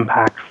the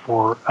impact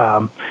for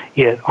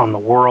it on the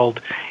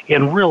world.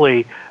 And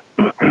really,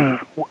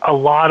 a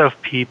lot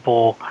of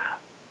people,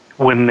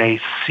 when they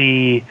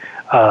see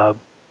a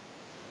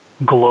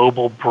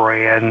global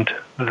brand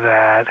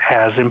that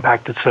has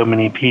impacted so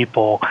many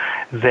people,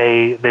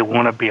 they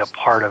want to be a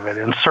part of it.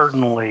 And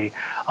certainly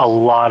a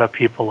lot of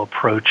people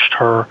approached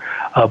her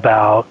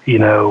about,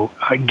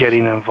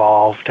 getting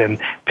involved and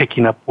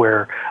picking up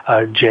where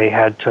Jay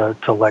had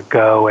to let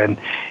go. And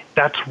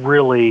that's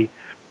really,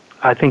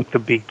 I think, the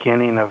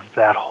beginning of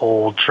that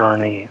whole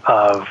journey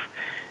of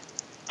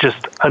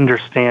just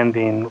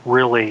understanding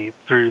really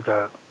through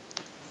the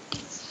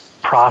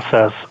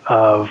process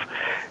of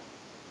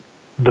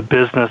the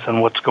business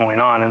and what's going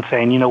on, and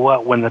saying,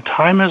 when the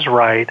time is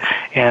right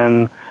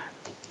and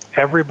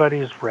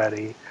everybody's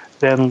ready,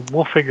 then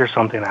we'll figure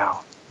something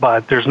out.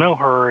 But there's no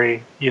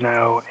hurry,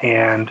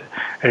 and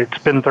it's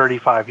been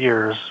 35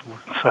 years,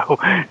 so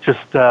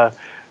just, that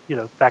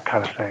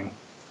kind of thing.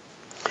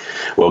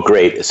 Well,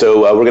 great.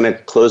 So we're going to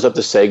close up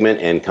the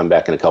segment and come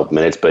back in a couple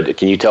minutes, but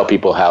can you tell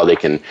people how they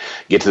can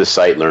get to the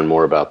site, learn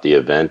more about the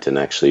event, and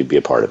actually be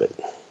a part of it?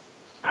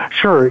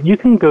 Sure. You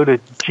can go to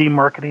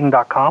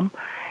gmarketing.com,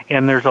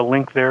 and there's a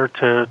link there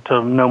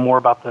to know more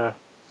about the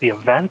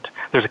event.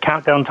 There's a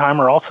countdown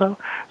timer also,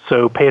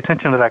 so pay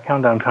attention to that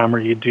countdown timer.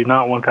 You do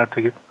not want that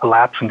to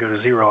elapse and go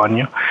to zero on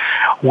you.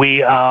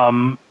 We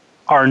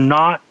are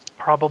not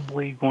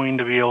probably going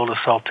to be able to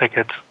sell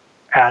tickets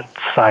at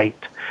site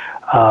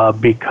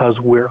because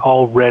we're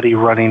already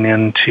running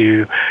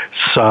into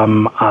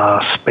some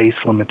space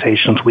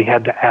limitations. We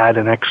had to add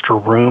an extra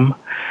room,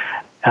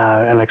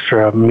 an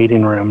extra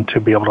meeting room to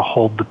be able to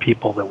hold the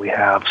people that we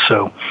have.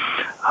 So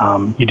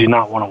you do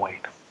not want to wait.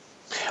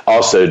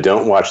 Also,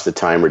 don't watch the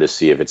timer to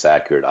see if it's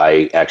accurate.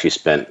 I actually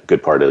spent a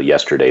good part of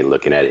yesterday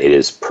looking at it. It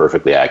is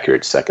perfectly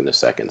accurate second to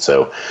second.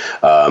 So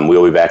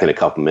we'll be back in a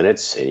couple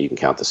minutes, and you can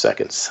count the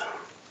seconds.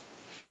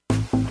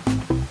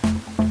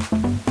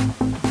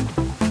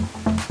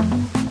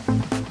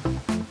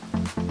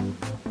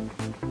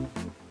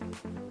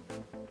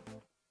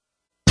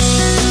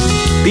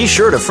 Be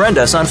sure to friend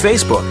us on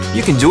Facebook.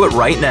 You can do it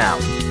right now.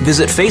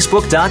 Visit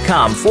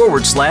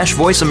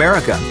facebook.com/Voice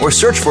America or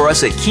search for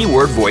us at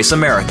keyword Voice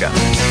America.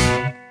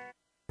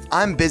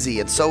 I'm busy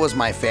and so is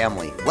my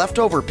family.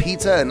 Leftover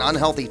pizza and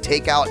unhealthy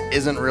takeout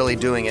isn't really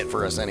doing it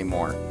for us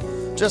anymore.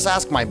 Just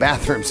ask my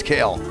bathroom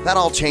scale. That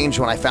all changed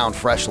when I found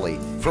Freshly.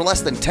 For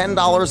less than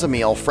 $10 a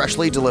meal,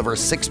 Freshly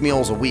delivers 6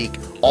 meals a week,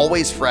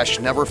 always fresh,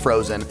 never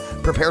frozen,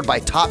 prepared by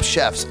top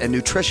chefs and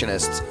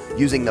nutritionists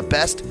using the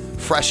best,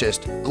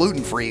 freshest,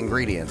 gluten-free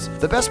ingredients.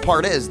 The best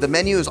part is the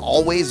menu is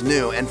always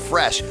new and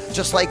fresh,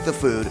 just like the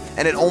food,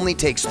 and it only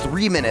takes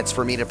 3 minutes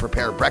for me to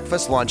prepare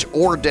breakfast, lunch,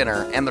 or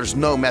dinner, and there's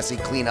no messy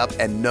cleanup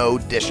and no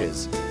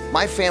dishes.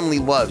 My family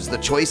loves the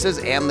choices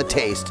and the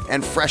taste,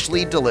 and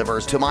Freshly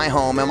delivers to my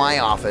home and my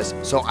office,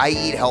 so I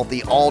eat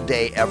healthy all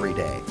day, every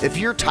day. If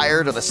you're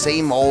tired of the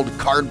same old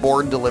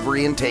cardboard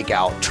delivery and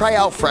takeout, try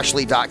out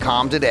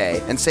Freshly.com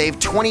today and save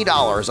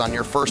 $20 on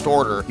your first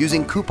order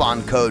using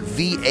coupon code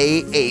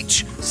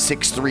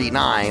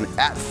VAH639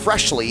 at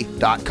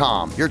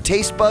Freshly.com. Your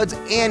taste buds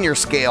and your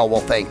scale will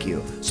thank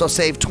you. So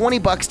save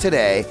 $20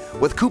 today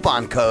with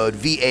coupon code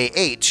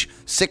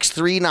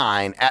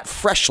VAH639 at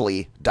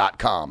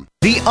Freshly.com.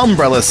 The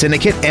Umbrella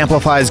Syndicate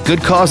amplifies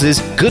good causes,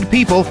 good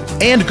people,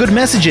 and good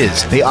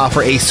messages. They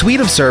offer a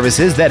suite of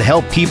services that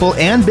help people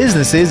and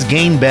businesses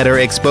gain better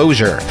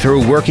exposure.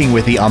 Through working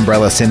with the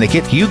Umbrella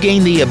Syndicate, you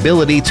gain the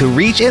ability to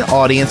reach an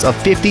audience of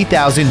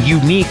 50,000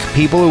 unique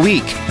people a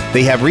week.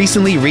 They have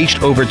recently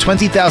reached over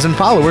 20,000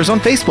 followers on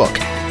Facebook.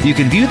 You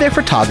can view their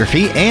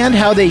photography and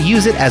how they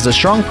use it as a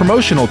strong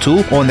promotional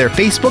tool on their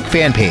Facebook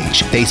fan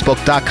page,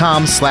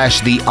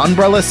 facebook.com/The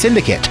Umbrella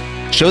Syndicate.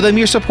 Show them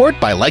your support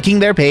by liking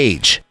their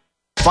page.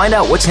 Find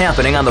out what's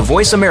happening on the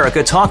Voice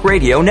America Talk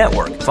Radio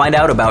Network. Find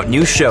out about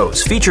new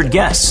shows, featured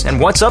guests, and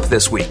what's up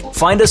this week.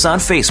 Find us on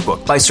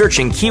Facebook by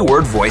searching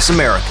keyword Voice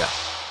America.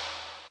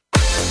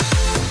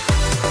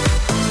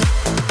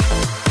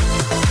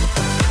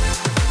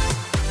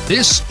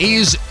 This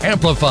is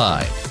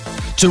Amplified.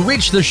 To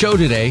reach the show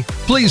today,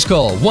 please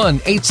call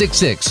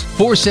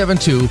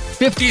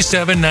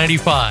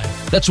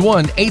 1-866-472-5795. That's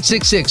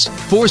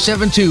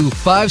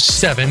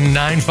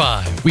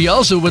 1-866-472-5795. We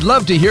also would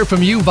love to hear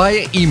from you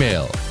via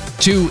email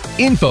to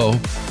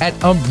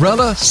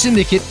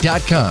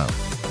info@umbrellasyndicate.com.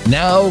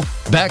 Now,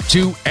 back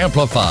to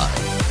Amplified.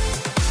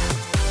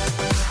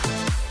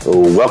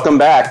 Welcome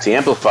back to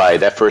Amplified.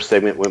 That first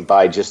segment went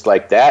by just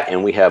like that,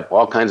 and we have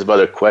all kinds of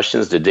other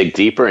questions to dig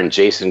deeper, and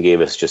Jason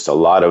gave us just a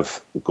lot of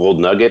gold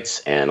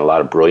nuggets and a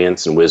lot of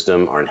brilliance and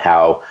wisdom on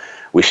how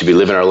we should be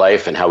living our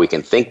life and how we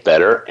can think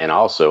better, and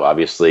also,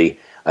 obviously,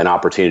 an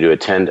opportunity to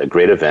attend a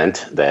great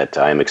event that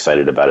I'm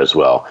excited about as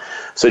well.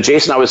 So,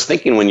 Jason, I was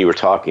thinking when you were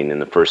talking in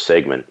the first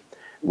segment,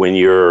 when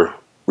you're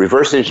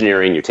reverse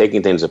engineering, you're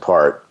taking things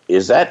apart,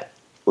 is that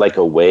like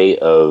a way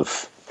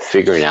of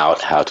figuring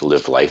out how to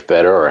live life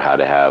better or how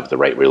to have the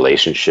right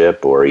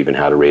relationship or even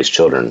how to raise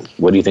children?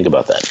 What do you think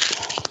about that?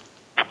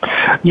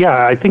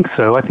 Yeah, I think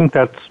so. I think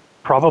that's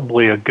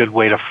probably a good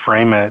way to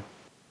frame it.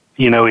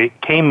 You know, it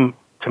came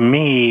to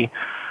me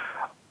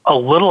a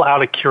little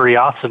out of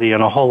curiosity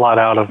and a whole lot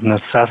out of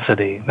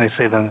necessity. They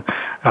say the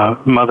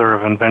mother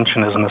of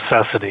invention is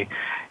necessity.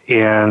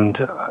 And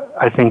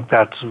I think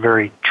that's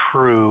very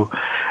true.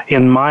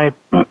 In my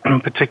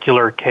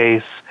particular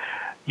case,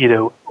 you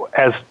know,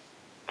 as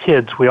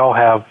kids, we all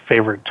have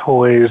favorite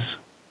toys,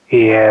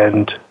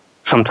 and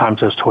sometimes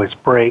those toys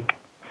break,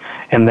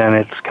 and then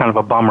it's kind of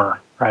a bummer,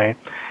 right?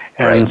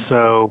 And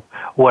so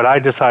what I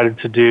decided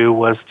to do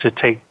was to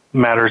take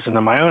matters into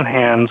my own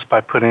hands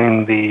by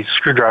putting the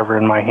screwdriver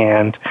in my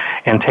hand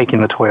and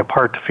taking the toy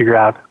apart to figure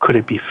out, could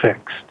it be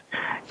fixed?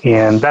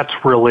 And that's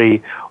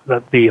really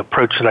the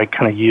approach that I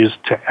kind of used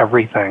to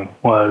everything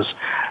was,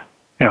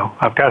 you know,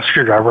 I've got a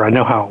screwdriver. I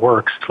know how it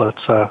works.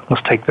 Let's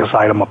take this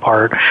item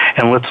apart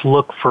and let's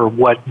look for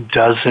what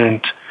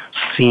doesn't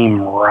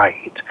seem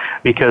right.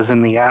 Because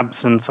in the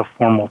absence of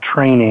formal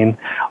training,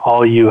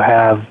 all you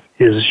have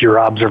is your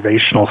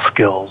observational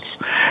skills.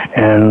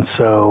 And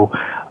so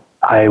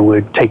I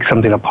would take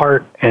something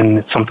apart,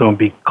 and something would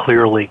be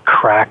clearly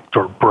cracked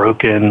or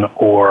broken,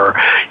 or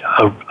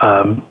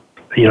a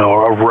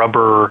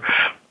rubber,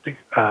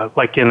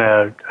 like in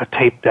a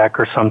tape deck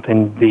or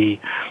something. The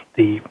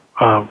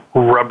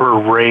rubber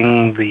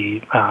ring,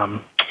 the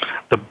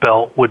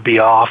belt would be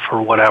off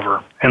or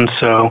whatever. And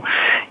so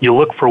you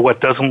look for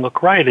what doesn't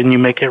look right, and you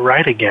make it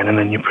right again, and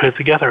then you put it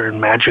together, and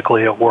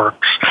magically it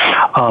works.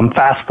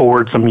 Fast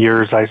forward some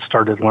years, I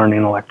started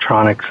learning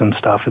electronics and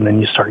stuff, and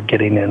then you start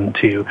getting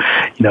into,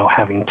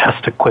 having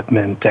test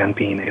equipment and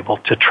being able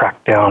to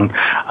track down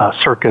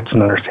circuits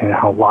and understanding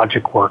how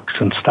logic works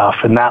and stuff.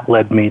 And that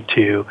led me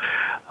to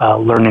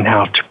learning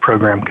how to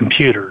program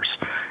computers.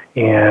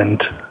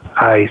 And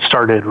I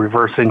started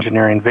reverse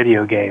engineering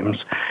video games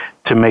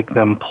to make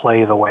them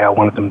play the way I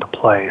wanted them to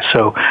play.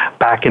 So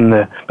back in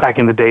the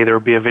day, there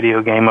would be a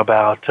video game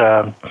about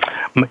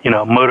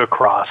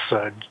motocross,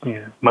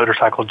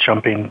 motorcycle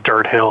jumping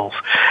dirt hills,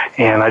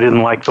 and I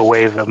didn't like the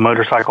way the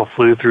motorcycle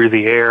flew through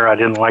the air. I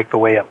didn't like the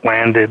way it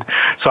landed,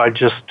 so I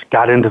just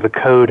got into the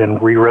code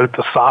and rewrote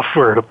the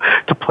software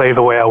to play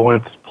the way I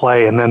wanted to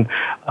play, and then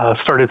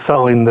started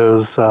selling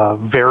those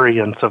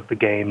variants of the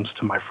games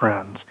to my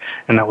friends.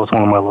 And that was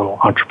one of my little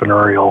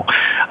entrepreneurial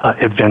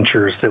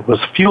adventures that was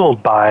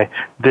fueled by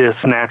this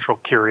natural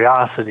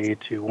curiosity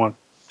to want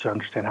to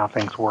understand how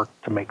things work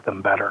to make them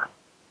better.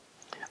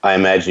 I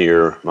imagine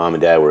your mom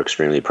and dad were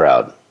extremely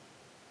proud.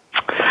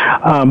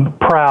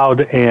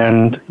 Proud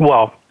and,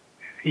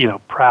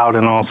 proud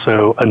and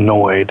also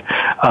annoyed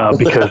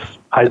because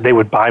they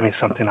would buy me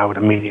something, I would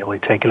immediately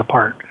take it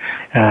apart.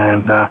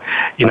 And,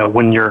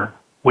 when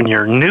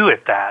you're new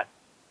at that,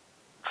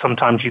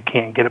 sometimes you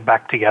can't get it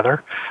back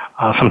together.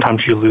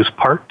 Sometimes you lose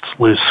parts,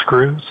 lose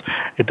screws.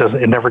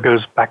 It never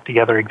goes back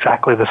together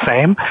exactly the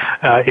same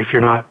if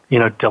you're not,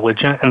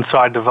 diligent. And so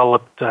I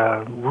developed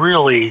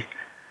really,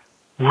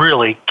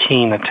 really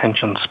keen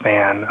attention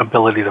span,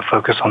 ability to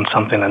focus on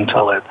something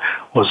until it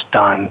was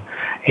done,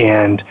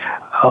 and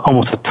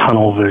almost a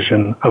tunnel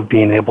vision of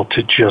being able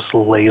to just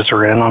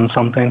laser in on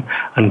something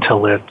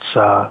until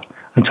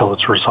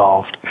it's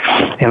resolved.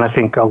 And I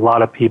think a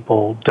lot of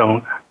people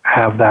don't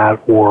have that,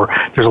 or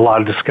there's a lot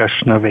of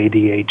discussion of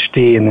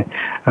ADHD and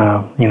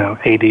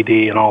ADD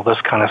and all this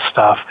kind of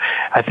stuff.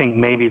 I think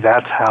maybe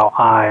that's how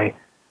I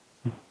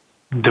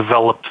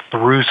developed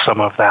through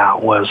some of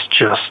that, was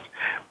just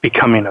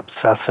becoming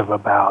obsessive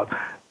about,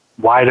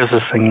 why does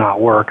this thing not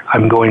work?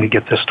 I'm going to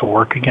get this to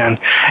work again.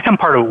 And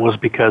part of it was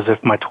because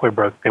if my toy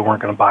broke, they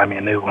weren't going to buy me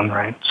a new one,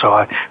 right? So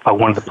if I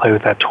wanted to play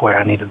with that toy,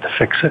 I needed to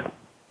fix it.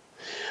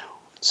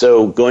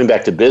 So going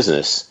back to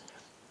business,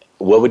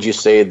 what would you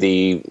say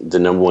the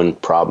number one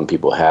problem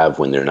people have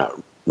when they're not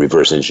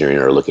reverse engineering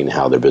or looking at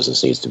how their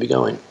business needs to be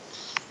going?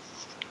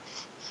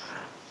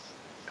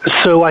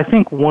 So I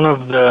think one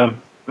of the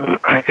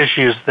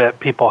issues that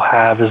people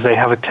have is they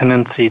have a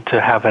tendency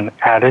to have an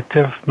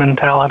additive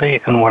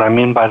mentality. And what I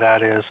mean by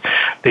that is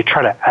they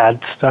try to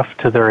add stuff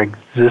to their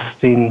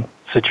existing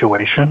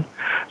situation.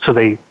 So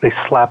they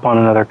slap on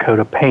another coat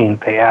of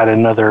paint, they add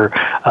another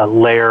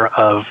layer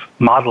of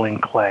modeling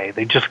clay.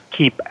 They just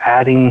keep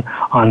adding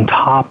on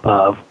top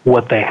of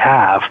what they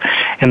have.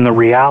 And the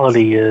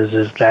reality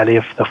is that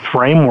if the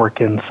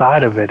framework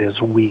inside of it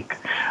is weak,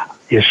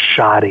 is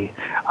shoddy,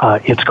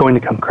 it's going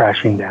to come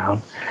crashing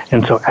down.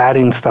 And so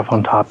adding stuff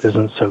on top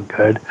isn't so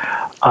good.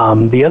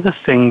 The other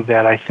thing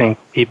that I think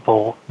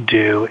people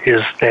do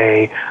is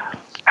they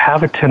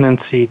have a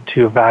tendency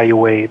to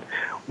evaluate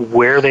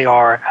where they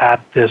are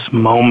at this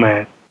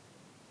moment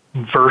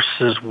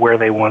versus where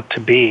they want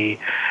to be,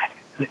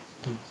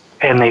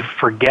 and they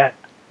forget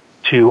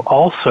to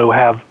also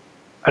have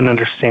an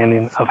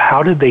understanding of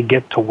how did they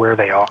get to where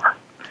they are.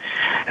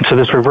 And so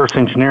this reverse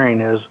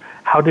engineering is,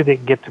 how did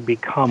it get to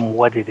become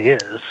what it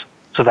is?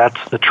 So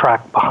that's the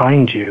track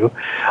behind you,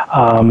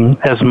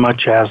 as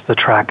much as the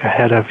track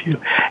ahead of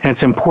you. And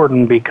it's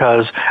important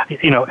because,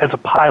 as a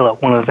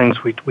pilot, one of the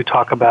things we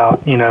talk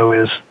about,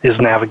 is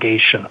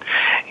navigation.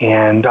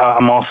 And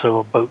I'm also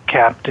a boat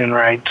captain,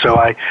 right? So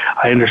I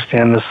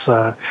understand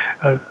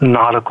this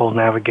nautical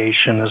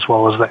navigation as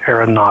well as the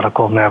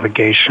aeronautical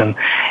navigation.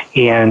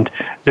 And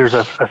there's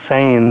a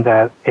saying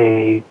that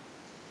a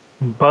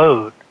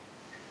boat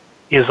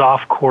is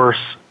off course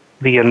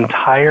the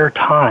entire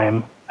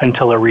time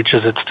until it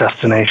reaches its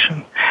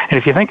destination. And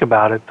if you think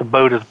about it, the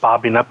boat is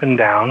bobbing up and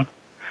down,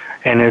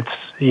 and it's,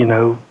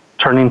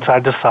 turning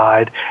side to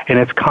side, and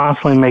it's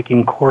constantly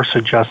making course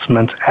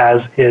adjustments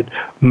as it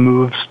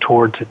moves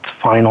towards its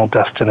final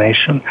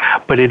destination.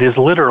 But it is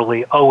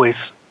literally always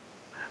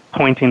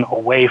pointing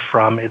away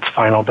from its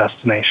final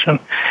destination.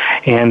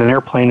 And an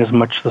airplane is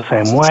much the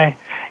same way,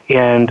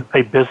 and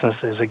a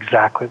business is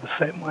exactly the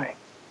same way.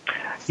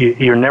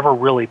 You're never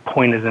really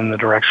pointed in the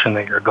direction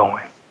that you're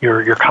going.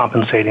 You're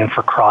compensating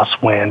for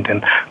crosswind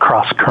and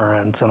cross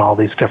currents and all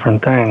these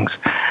different things.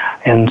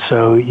 And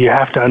so you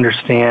have to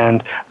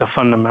understand the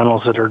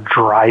fundamentals that are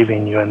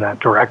driving you in that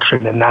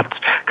direction. And that's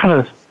kind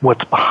of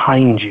what's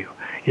behind you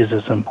is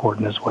as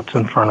important as what's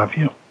in front of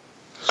you.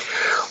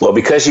 Well,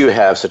 because you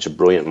have such a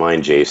brilliant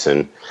mind,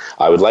 Jason,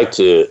 I would like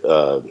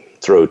to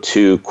throw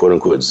two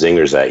quote-unquote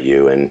zingers at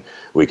you, and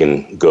we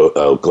can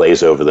go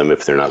glaze over them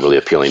if they're not really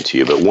appealing to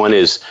you. But one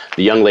is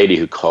the young lady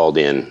who called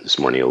in this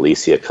morning,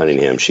 Alicia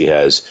Cunningham. She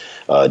has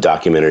a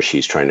documentary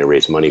she's trying to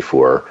raise money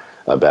for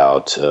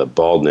about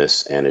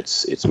baldness, and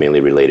it's mainly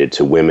related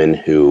to women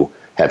who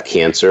have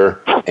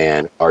cancer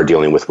and are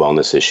dealing with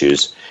wellness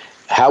issues.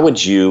 How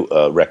would you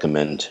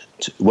recommend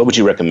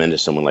to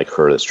someone like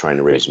her that's trying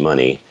to raise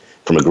money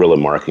from a guerrilla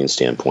marketing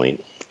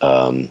standpoint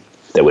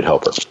that would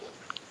help her?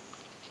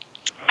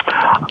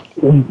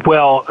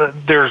 Well,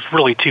 there's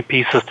really two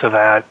pieces to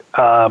that.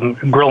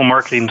 Guerrilla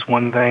marketing is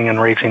one thing and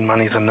raising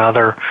money is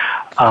another.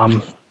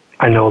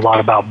 I know a lot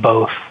about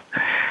both.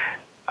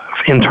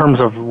 In terms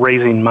of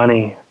raising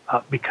money,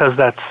 because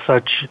that's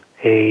such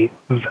a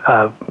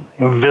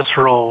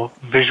visceral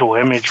visual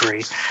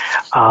imagery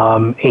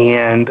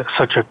and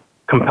such a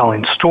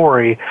compelling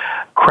story,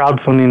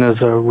 crowdfunding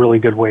is a really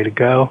good way to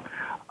go.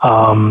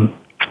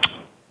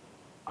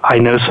 I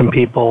know some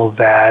people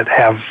that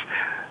have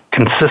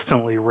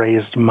consistently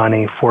raised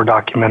money for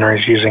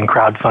documentaries using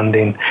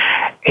crowdfunding,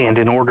 and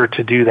in order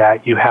to do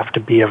that, you have to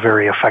be a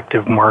very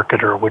effective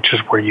marketer, which is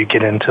where you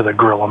get into the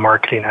guerrilla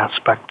marketing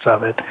aspects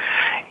of it.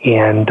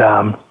 And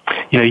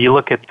you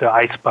look at the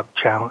Ice Bucket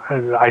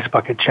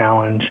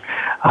Challenge.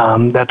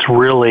 That's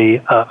really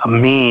a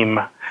meme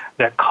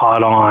that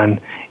caught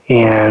on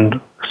and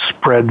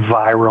spread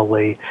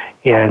virally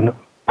and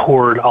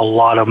poured a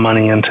lot of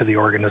money into the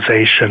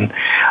organization.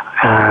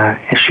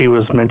 She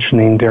was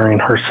mentioning during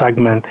her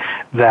segment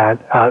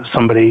that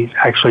somebody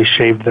actually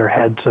shaved their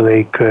head so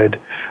they could,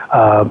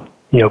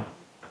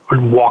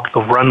 walk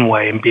the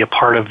runway and be a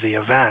part of the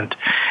event.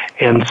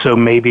 And so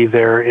maybe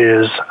there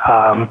is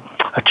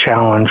a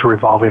challenge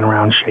revolving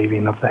around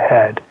shaving of the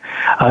head.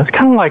 It's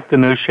kind of like the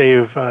No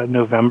Shave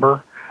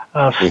November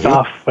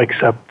stuff,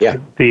 except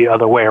the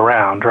other way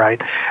around, right?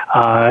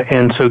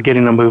 And so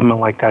getting a movement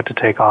like that to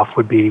take off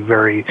would be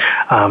very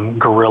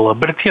guerrilla.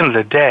 But at the end of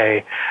the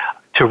day,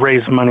 to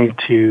raise money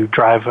to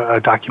drive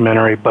a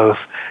documentary both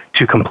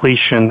to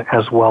completion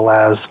as well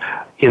as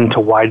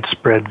into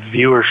widespread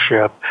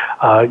viewership,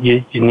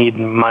 you need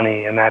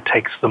money, and that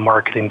takes the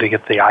marketing to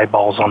get the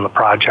eyeballs on the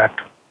project.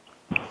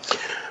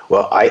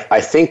 Well, I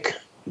think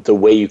the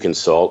way you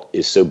consult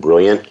is so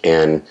brilliant,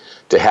 and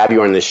to have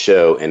you on this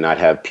show and not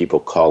have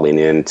people calling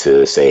in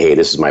to say, hey,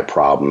 this is my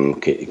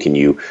problem, can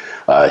you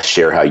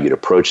share how you'd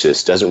approach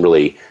this, doesn't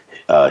really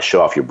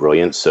show off your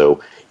brilliance. So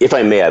if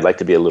I may, I'd like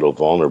to be a little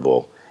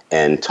vulnerable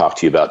and talk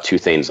to you about two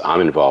things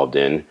I'm involved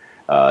in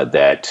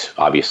that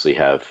obviously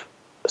have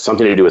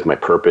something to do with my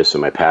purpose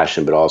and my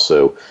passion, but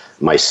also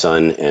my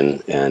son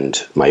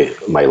and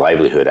my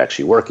livelihood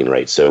actually working,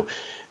 right? So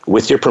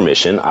with your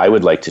permission, I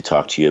would like to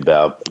talk to you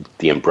about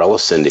the Umbrella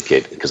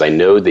Syndicate, because I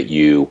know that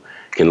you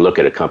can look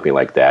at a company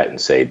like that and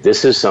say,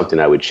 this is something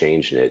I would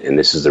change in it, and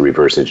this is the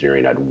reverse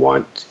engineering I'd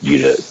want you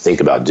to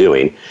think about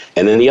doing.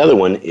 And then the other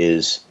one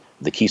is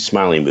the Keep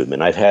Smiling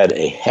movement. I've had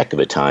a heck of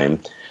a time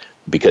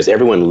because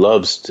everyone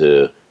loves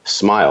to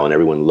smile and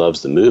everyone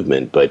loves the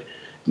movement, but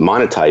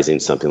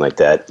monetizing something like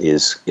that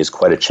is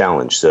quite a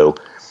challenge. So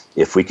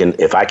if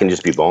I can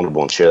just be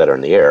vulnerable and share that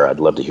on the air, I'd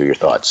love to hear your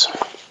thoughts.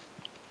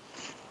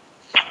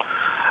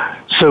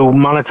 So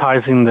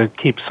monetizing the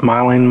Keep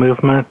Smiling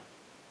movement?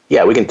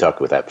 Yeah, we can talk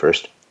with that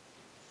first.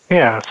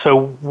 Yeah,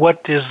 so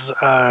what is,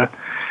 I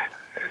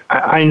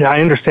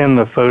understand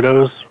the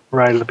photos,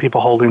 right, of the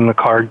people holding the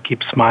card,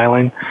 Keep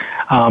Smiling,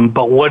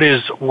 but what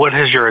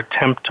has your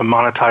attempt to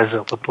monetize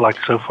it looked like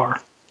so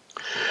far?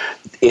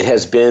 It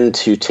has been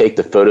to take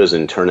the photos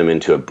and turn them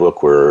into a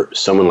book where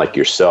someone like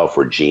yourself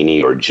or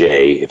Jeannie or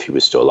Jay, if he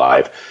was still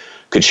alive,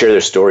 could share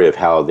their story of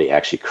how they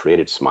actually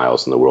created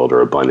smiles in the world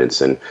or abundance.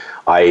 And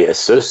I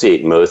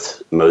associate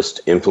most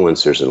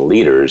influencers and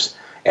leaders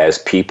as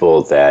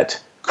people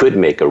that could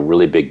make a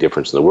really big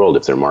difference in the world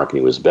if their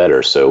marketing was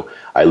better. So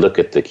I look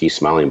at the Keep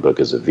Smiling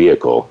book as a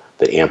vehicle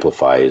that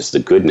amplifies the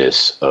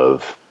goodness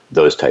of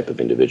those type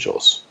of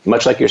individuals,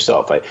 much like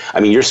yourself. I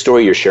mean, your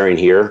story you're sharing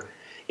here,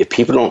 if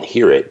people don't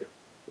hear it,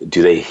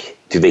 do they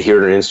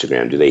hear it on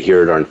Instagram? Do they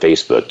hear it on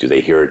Facebook? Do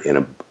they hear it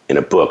in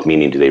a book,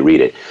 meaning do they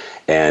read it?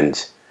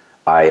 And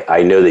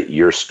I know that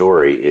your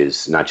story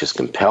is not just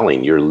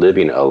compelling, you're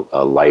living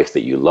a life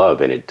that you love,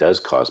 and it does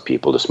cause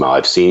people to smile.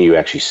 I've seen you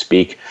actually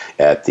speak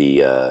at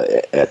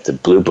the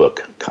Blue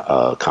Book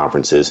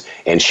conferences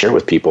and share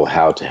with people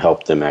how to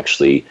help them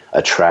actually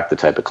attract the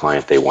type of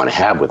client they want to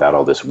have without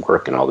all this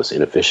work and all this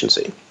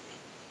inefficiency.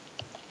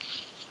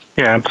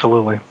 Yeah,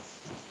 absolutely.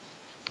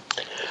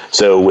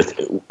 So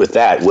with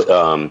that,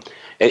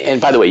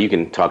 and by the way, you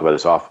can talk about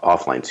this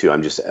offline too.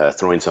 I'm just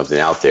throwing something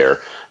out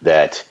there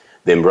that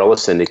the Umbrella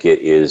Syndicate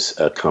is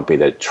a company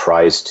that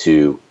tries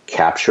to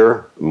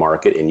capture,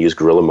 market, and use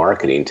guerrilla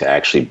marketing to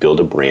actually build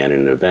a brand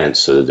and an event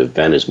so that the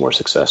event is more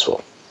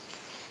successful.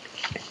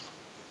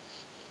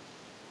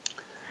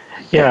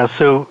 Yeah,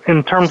 so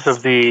in terms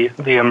of the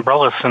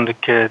Umbrella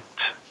Syndicate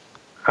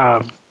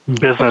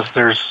business,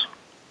 there's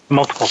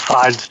multiple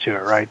sides to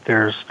it, right?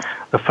 There's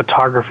the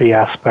photography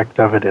aspect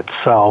of it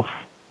itself,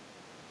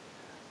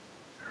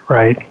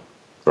 right?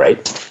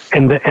 Right.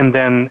 And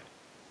then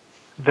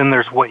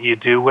there's what you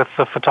do with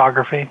the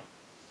photography.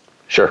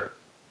 Sure.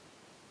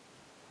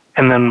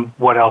 And then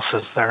what else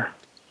is there?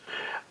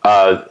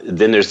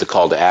 Then there's the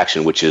call to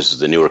action, which is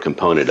the newer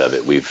component of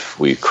it.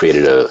 We've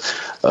created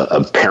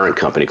a parent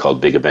company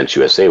called Big Events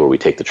USA, where we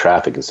take the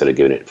traffic, instead of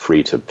giving it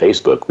free to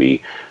Facebook,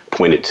 we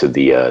point it to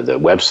the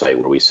website,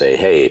 where we say,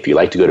 hey, if you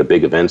like to go to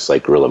big events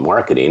like Guerrilla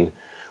Marketing,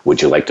 would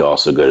you like to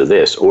also go to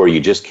this? Or you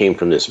just came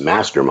from this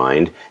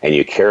mastermind and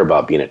you care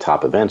about being at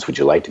top events, would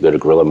you like to go to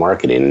Guerrilla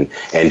Marketing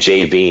and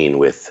Jay Bean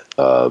with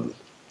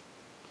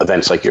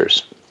events like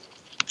yours?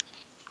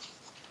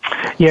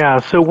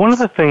 Yeah, so one of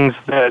the things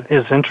that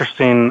is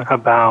interesting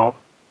about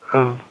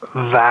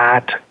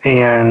that,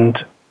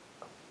 and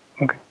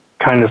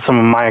kind of some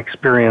of my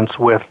experience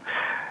with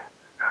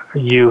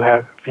you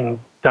having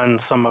done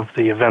some of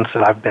the events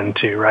that I've been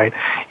to, right,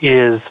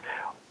 is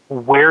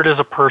where does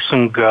a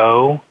person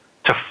go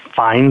to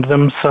find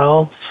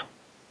themselves,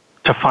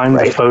 to find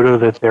the photo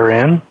that they're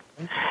in?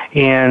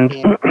 And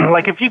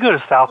like if you go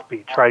to South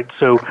Beach, right,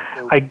 so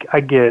I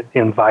get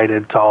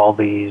invited to all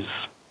these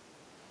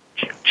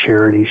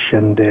charity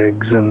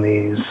shindigs and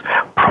these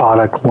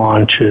product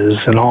launches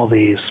and all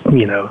these,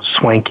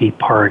 swanky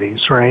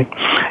parties, right?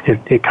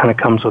 It kind of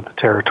comes with the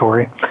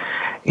territory.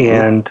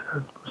 And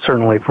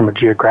certainly from a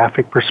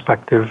geographic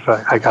perspective,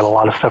 I got a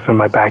lot of stuff in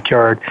my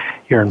backyard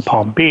here in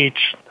Palm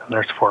Beach. Then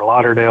there's Fort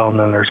Lauderdale, and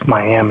then there's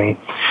Miami.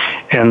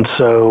 And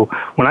so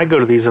when I go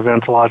to these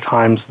events, a lot of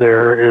times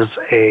there is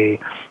a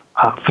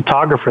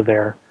photographer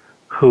there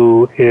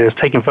who is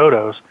taking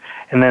photos,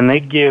 and then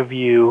they give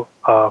you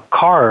a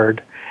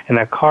card, and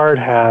that card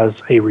has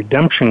a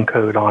redemption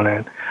code on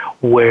it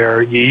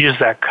where you use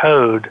that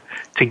code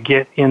to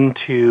get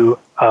into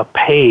a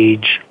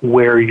page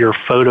where your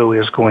photo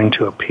is going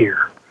to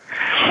appear.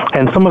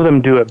 And some of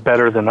them do it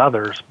better than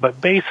others,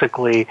 but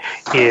basically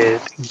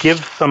it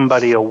gives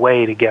somebody a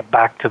way to get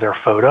back to their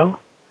photo.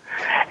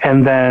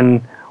 And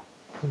then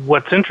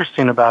what's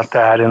interesting about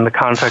that in the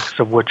context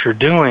of what you're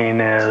doing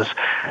is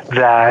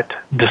that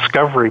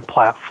discovery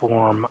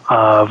platform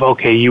of,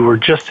 okay, you were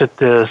just at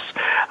this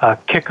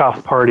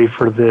kickoff party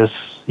for this,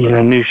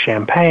 new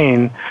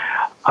champagne.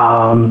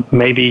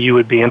 Maybe you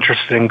would be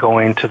interested in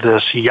going to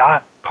this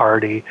yacht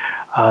party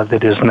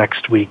that is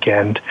next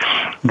weekend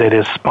that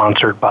is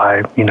sponsored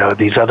by,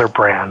 these other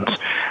brands.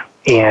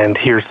 And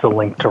here's the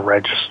link to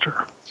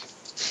register.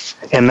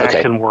 And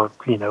that can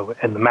work, in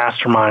the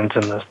masterminds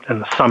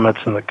and the summits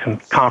and the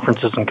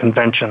conferences and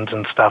conventions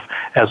and stuff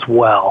as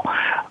well.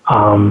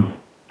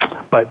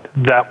 But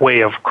that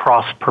way of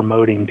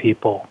cross-promoting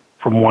people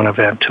from one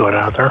event to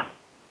another.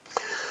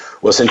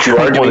 Well, since you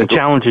are doing... One of the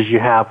challenges you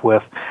have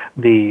with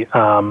the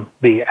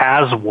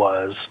as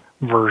was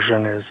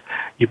version is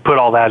you put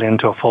all that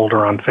into a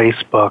folder on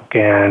Facebook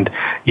and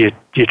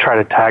you try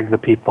to tag the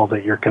people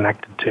that you're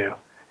connected to.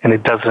 And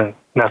it doesn't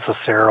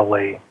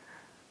necessarily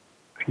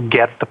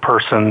get the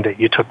person that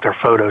you took their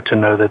photo to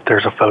know that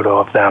there's a photo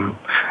of them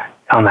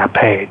on that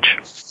page.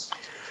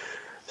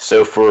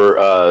 So for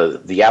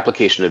the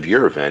application of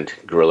your event,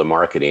 Guerrilla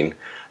Marketing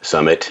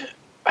Summit,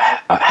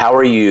 how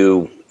are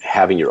you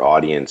having your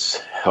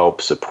audience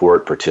help,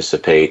 support,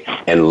 participate,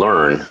 and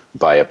learn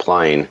by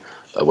applying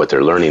what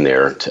they're learning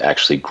there to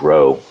actually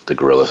grow the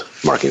Guerrilla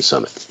Marketing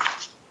Summit?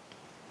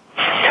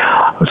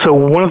 So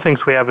one of the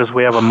things we have is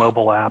we have a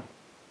mobile app.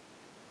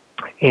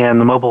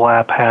 And the mobile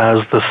app has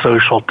the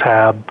social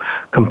tab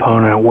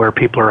component where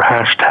people are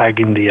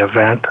hashtagging the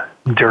event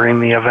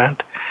during the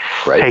event,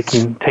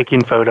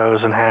 taking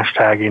photos and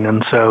hashtagging.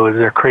 And so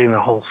they're creating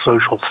a whole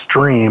social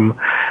stream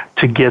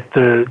to get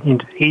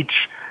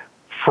each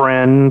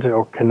friend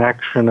or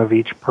connection of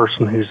each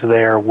person who's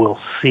there will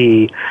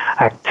see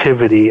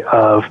activity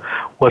of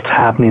what's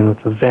happening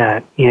at the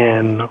event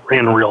in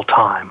real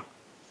time.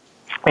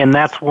 And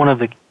that's one of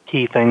the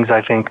key things,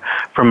 I think,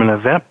 from an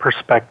event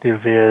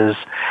perspective is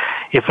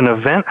if an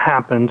event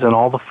happens and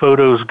all the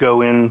photos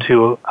go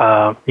into,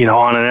 on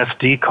an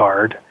SD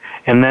card,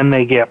 and then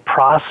they get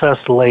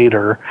processed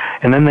later,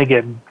 and then they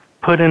get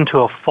put into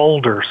a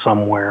folder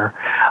somewhere,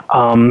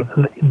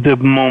 the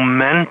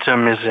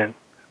momentum isn't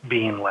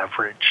being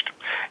leveraged.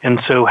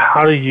 And so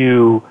how do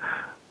you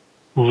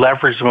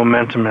leverage the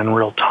momentum in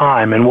real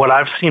time? And what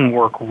I've seen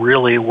work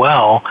really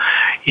well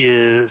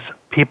is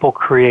people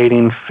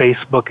creating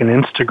Facebook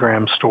and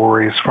Instagram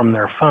stories from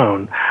their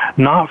phone,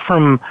 not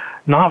from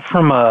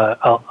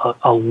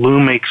a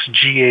Lumix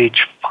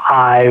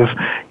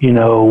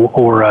GH5,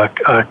 or a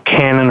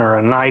Canon or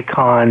a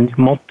Nikon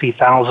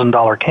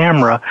multi-$1,000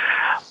 camera,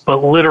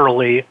 but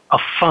literally a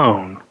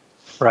phone,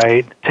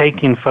 right?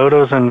 Taking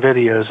photos and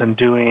videos and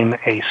doing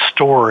a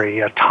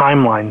story, a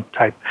timeline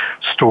type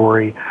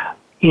story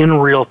in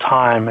real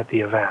time at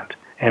the event,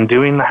 and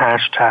doing the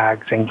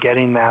hashtags and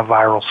getting that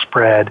viral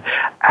spread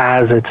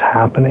as it's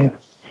happening.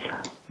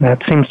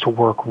 That seems to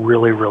work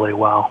really, really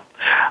well.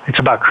 It's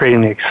about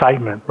creating the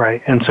excitement,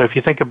 right? And so if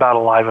you think about a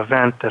live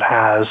event that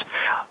has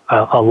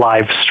a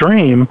live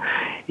stream,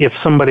 if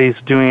somebody's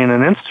doing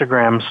an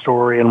Instagram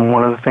story and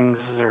one of the things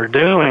they're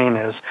doing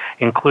is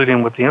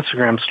including with the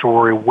Instagram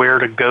story where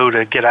to go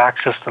to get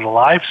access to the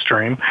live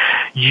stream,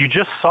 you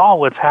just saw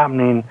what's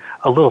happening,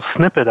 a little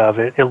snippet of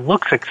it. It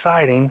looks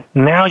exciting.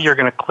 Now you're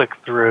going to click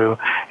through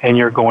and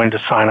you're going to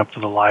sign up for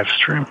the live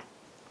stream.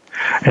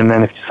 And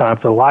then if you sign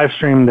up for the live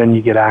stream, then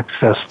you get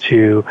access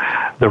to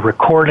the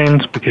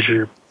recordings because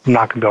you're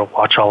not going to be able to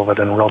watch all of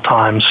it in real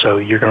time, so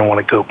you're going to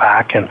want to go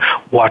back and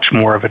watch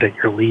more of it at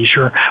your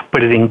leisure,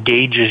 but it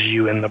engages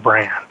you in the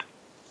brand.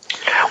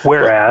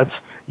 Whereas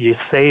you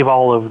save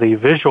all of the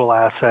visual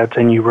assets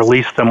and you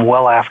release them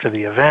well after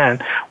the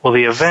event, well,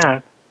 the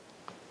event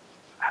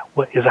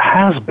is a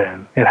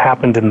has-been. It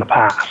happened in the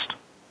past.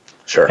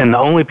 Sure. And the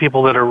only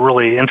people that are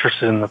really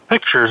interested in the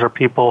pictures are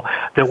people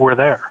that were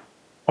there.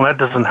 Well, that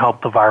doesn't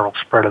help the viral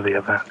spread of the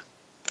event.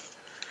 Does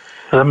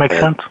that make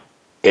sense?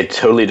 It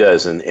totally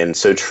does, and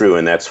so true,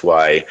 and that's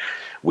why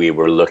we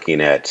were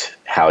looking at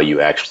how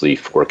you actually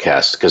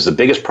forecast, because the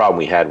biggest problem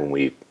we had when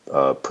we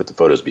put the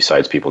photos,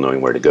 besides people knowing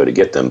where to go to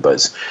get them,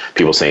 was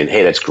people saying,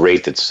 hey, that's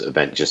great, this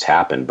event just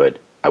happened, but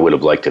I would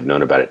have liked to have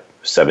known about it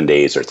 7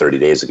 days or 30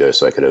 days ago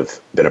so I could have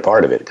been a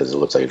part of it because it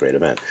looks like a great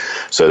event.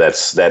 So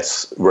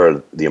that's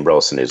where the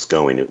Umbrella Center is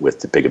going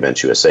with the Big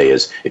Events USA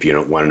is if you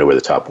don't want to know where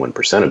the top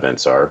 1%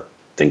 events are,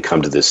 then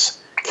come to this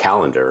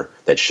calendar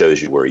that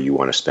shows you where you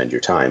want to spend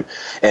your time.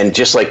 And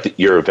just like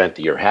your event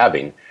that you're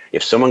having,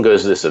 if someone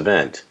goes to this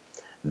event,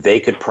 they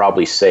could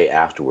probably say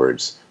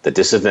afterwards that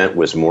this event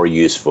was more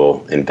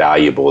useful and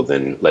valuable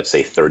than, let's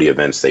say, 30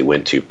 events they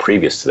went to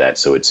previous to that.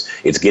 So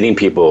it's getting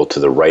people to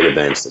the right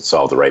events that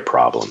solve the right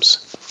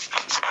problems.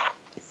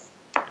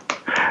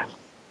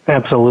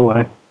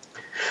 Absolutely.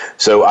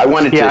 So I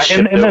wanted to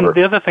shift and then over.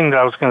 the other thing that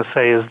I was going to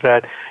say is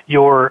that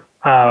your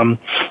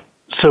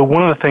so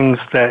one of the things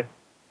that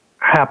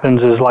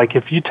happens is like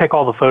if you take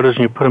all the photos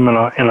and you put them in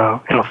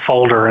a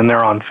folder and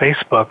they're on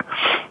Facebook,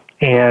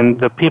 and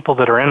the people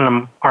that are in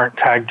them aren't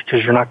tagged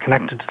because you're not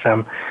connected to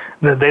them,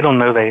 they don't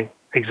know they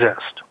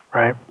exist,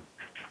 right?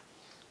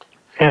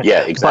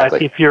 Yeah, exactly.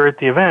 But if you're at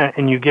the event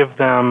and you give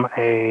them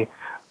a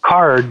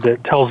card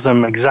that tells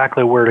them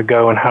exactly where to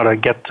go and how to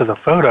get to the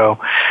photo,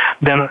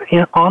 then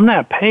on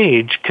that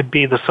page could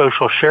be the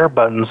social share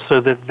buttons so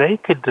that they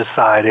could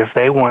decide if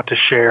they want to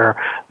share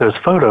those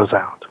photos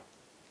out.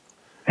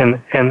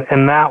 And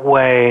that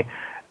way,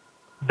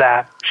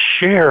 that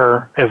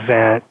share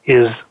event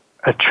is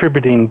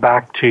attributing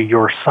back to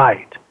your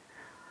site.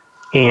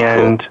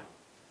 And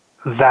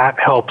that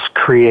helps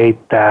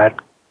create that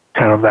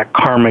kind of that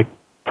karmic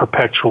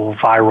perpetual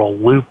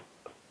viral loop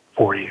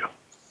for you.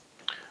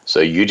 So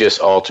you just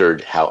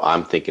altered how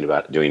I'm thinking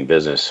about doing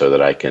business so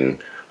that I can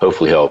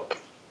hopefully help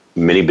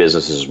many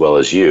businesses as well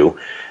as you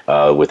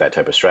with that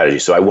type of strategy.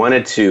 So I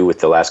wanted to, with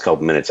the last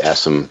couple minutes,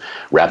 ask some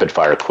rapid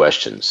fire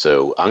questions.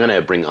 So I'm going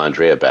to bring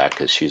Andrea back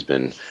because she's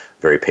been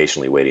very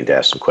patiently waiting to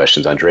ask some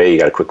questions. Andrea, you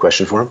got a quick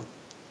question for him?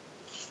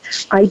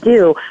 I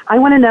do. I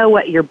want to know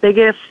what your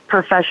biggest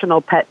professional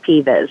pet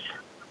peeve is.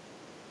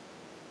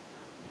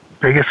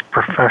 Biggest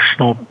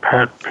professional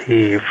pet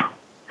peeve.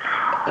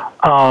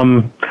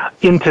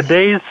 In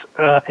today's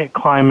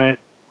climate,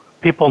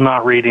 people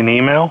not reading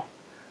email,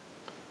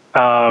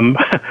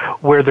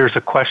 where there's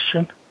a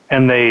question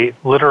and they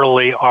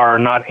literally are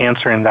not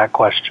answering that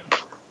question.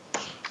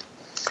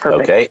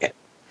 Perfect. Okay.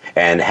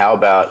 And how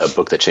about a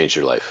book that changed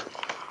your life?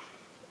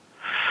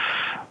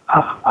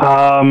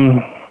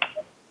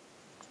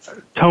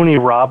 Tony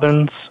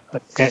Robbins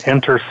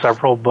enters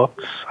several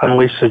books.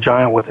 Unleash the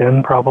Giant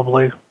Within,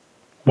 probably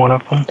one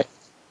of them.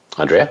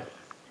 Andrea?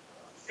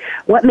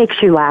 What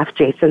makes you laugh,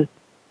 Jason?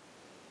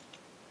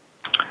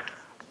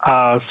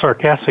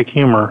 Sarcastic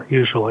humor,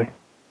 usually.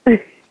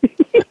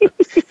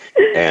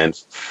 And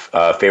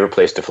favorite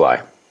place to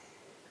fly?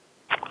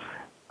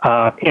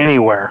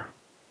 Anywhere.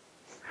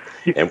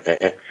 As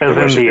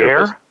in the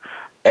air?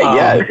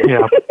 Yeah.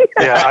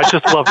 Yeah, I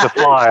just love to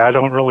fly. I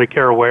don't really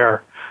care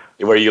where.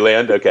 Where you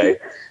land? Okay.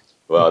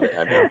 Well,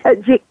 I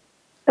mean...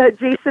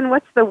 Jason,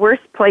 what's the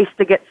worst place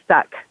to get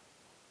stuck?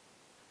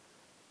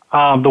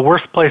 The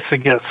worst place to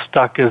get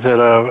stuck is at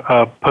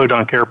a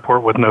podunk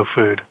airport with no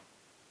food.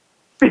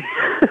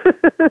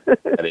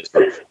 That is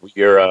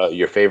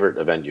your favorite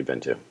event you've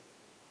been to?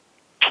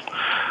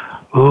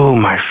 Ooh,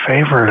 my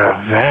favorite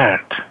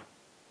event.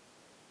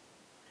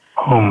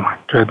 Oh my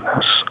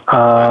goodness.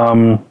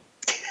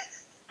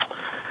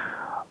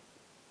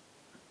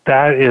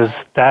 That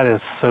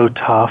is so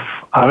tough.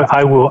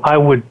 I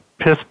would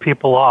piss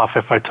people off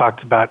if I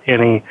talked about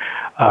any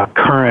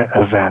current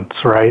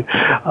events, right?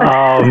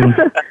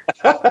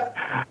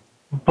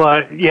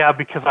 But yeah,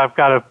 because I've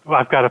got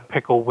to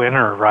pick a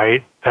winner,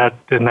 right? That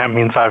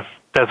means I've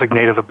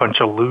designated a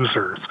bunch of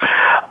losers.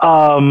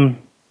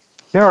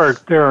 There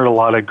are a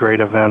lot of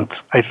great events.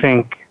 I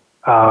think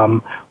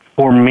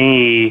for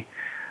me,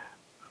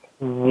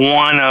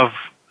 one of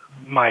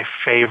my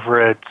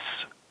favorites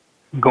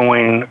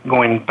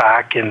going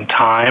back in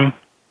time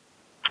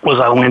was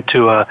I went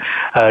to a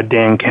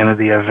Dan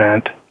Kennedy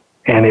event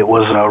And it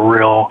was a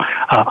real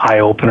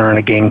eye-opener and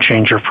a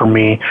game-changer for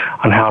me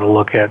on how to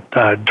look at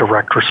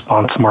direct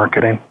response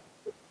marketing.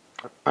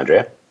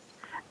 Andrea?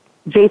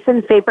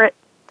 Jason, favorite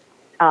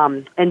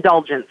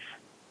indulgence?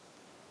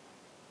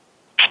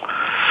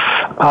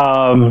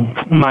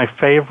 My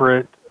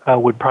favorite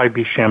would probably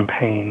be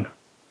champagne.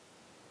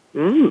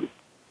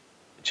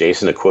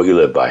 Jason, a quote you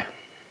live by?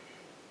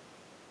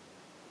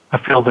 I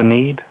feel the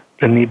need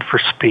for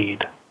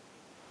speed.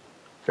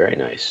 Very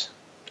nice.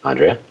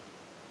 Andrea?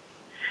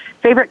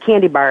 Favorite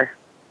candy bar?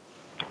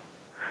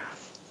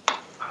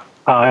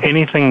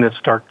 Anything that's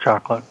dark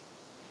chocolate.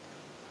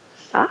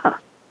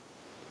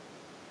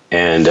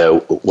 And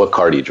what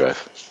car do you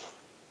drive?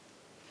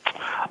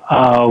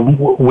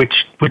 Which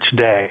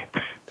day?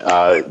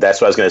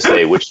 That's what I was going to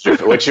say. What's your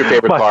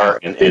favorite car?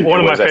 And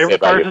one of my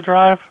favorite cars to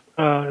drive?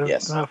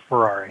 Yes.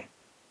 Ferrari.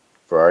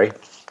 Ferrari?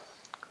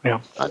 Yeah.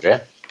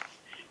 Andrea?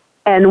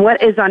 And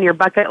what is on your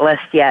bucket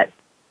list yet?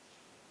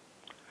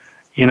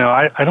 You know,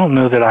 I don't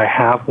know that I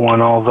have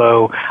one,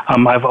 although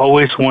I've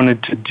always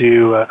wanted to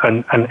do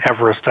an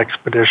Everest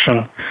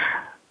expedition.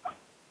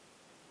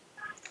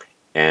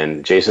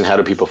 And Jason, how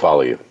do people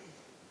follow you?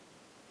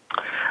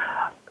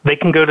 They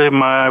can go to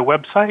my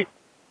website,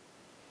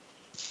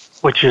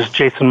 which is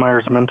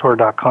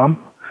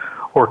jasonmyersmentor.com,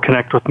 or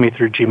connect with me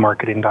through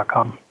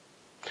gmarketing.com.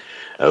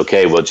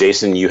 Okay, well,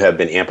 Jason, you have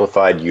been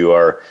amplified. You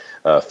are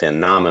a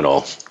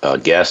phenomenal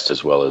guest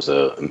as well as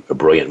a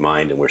brilliant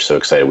mind, and we're so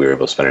excited we were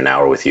able to spend an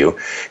hour with you.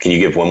 Can you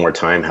give one more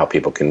time how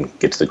people can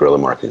get to the Guerrilla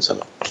Marketing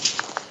Summit?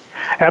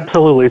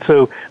 Absolutely.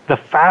 So the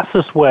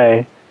fastest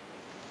way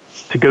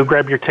to go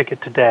grab your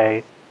ticket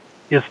today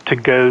is to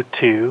go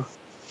to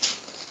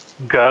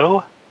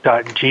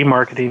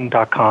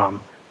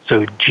go.gmarketing.com.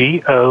 So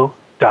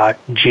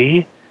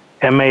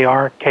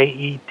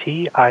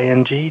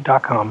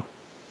go.gmarketing.com.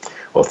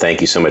 Well,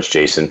 thank you so much,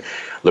 Jason.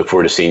 Look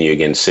forward to seeing you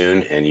again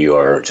soon, and you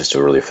are just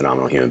a really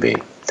phenomenal human being.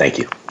 Thank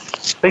you.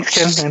 Thanks,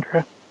 Ken.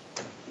 Andrea.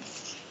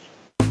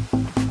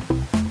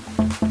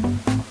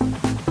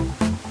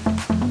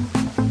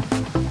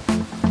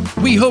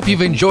 We hope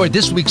you've enjoyed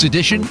this week's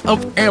edition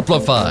of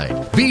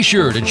Amplified. Be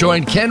sure to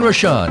join Ken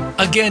Rochon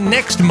again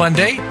next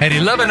Monday at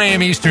 11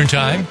 a.m. Eastern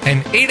Time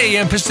and 8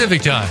 a.m.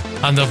 Pacific Time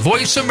on the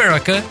Voice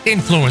America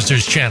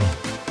Influencers Channel.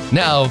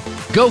 Now,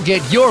 go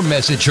get your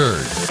message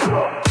heard.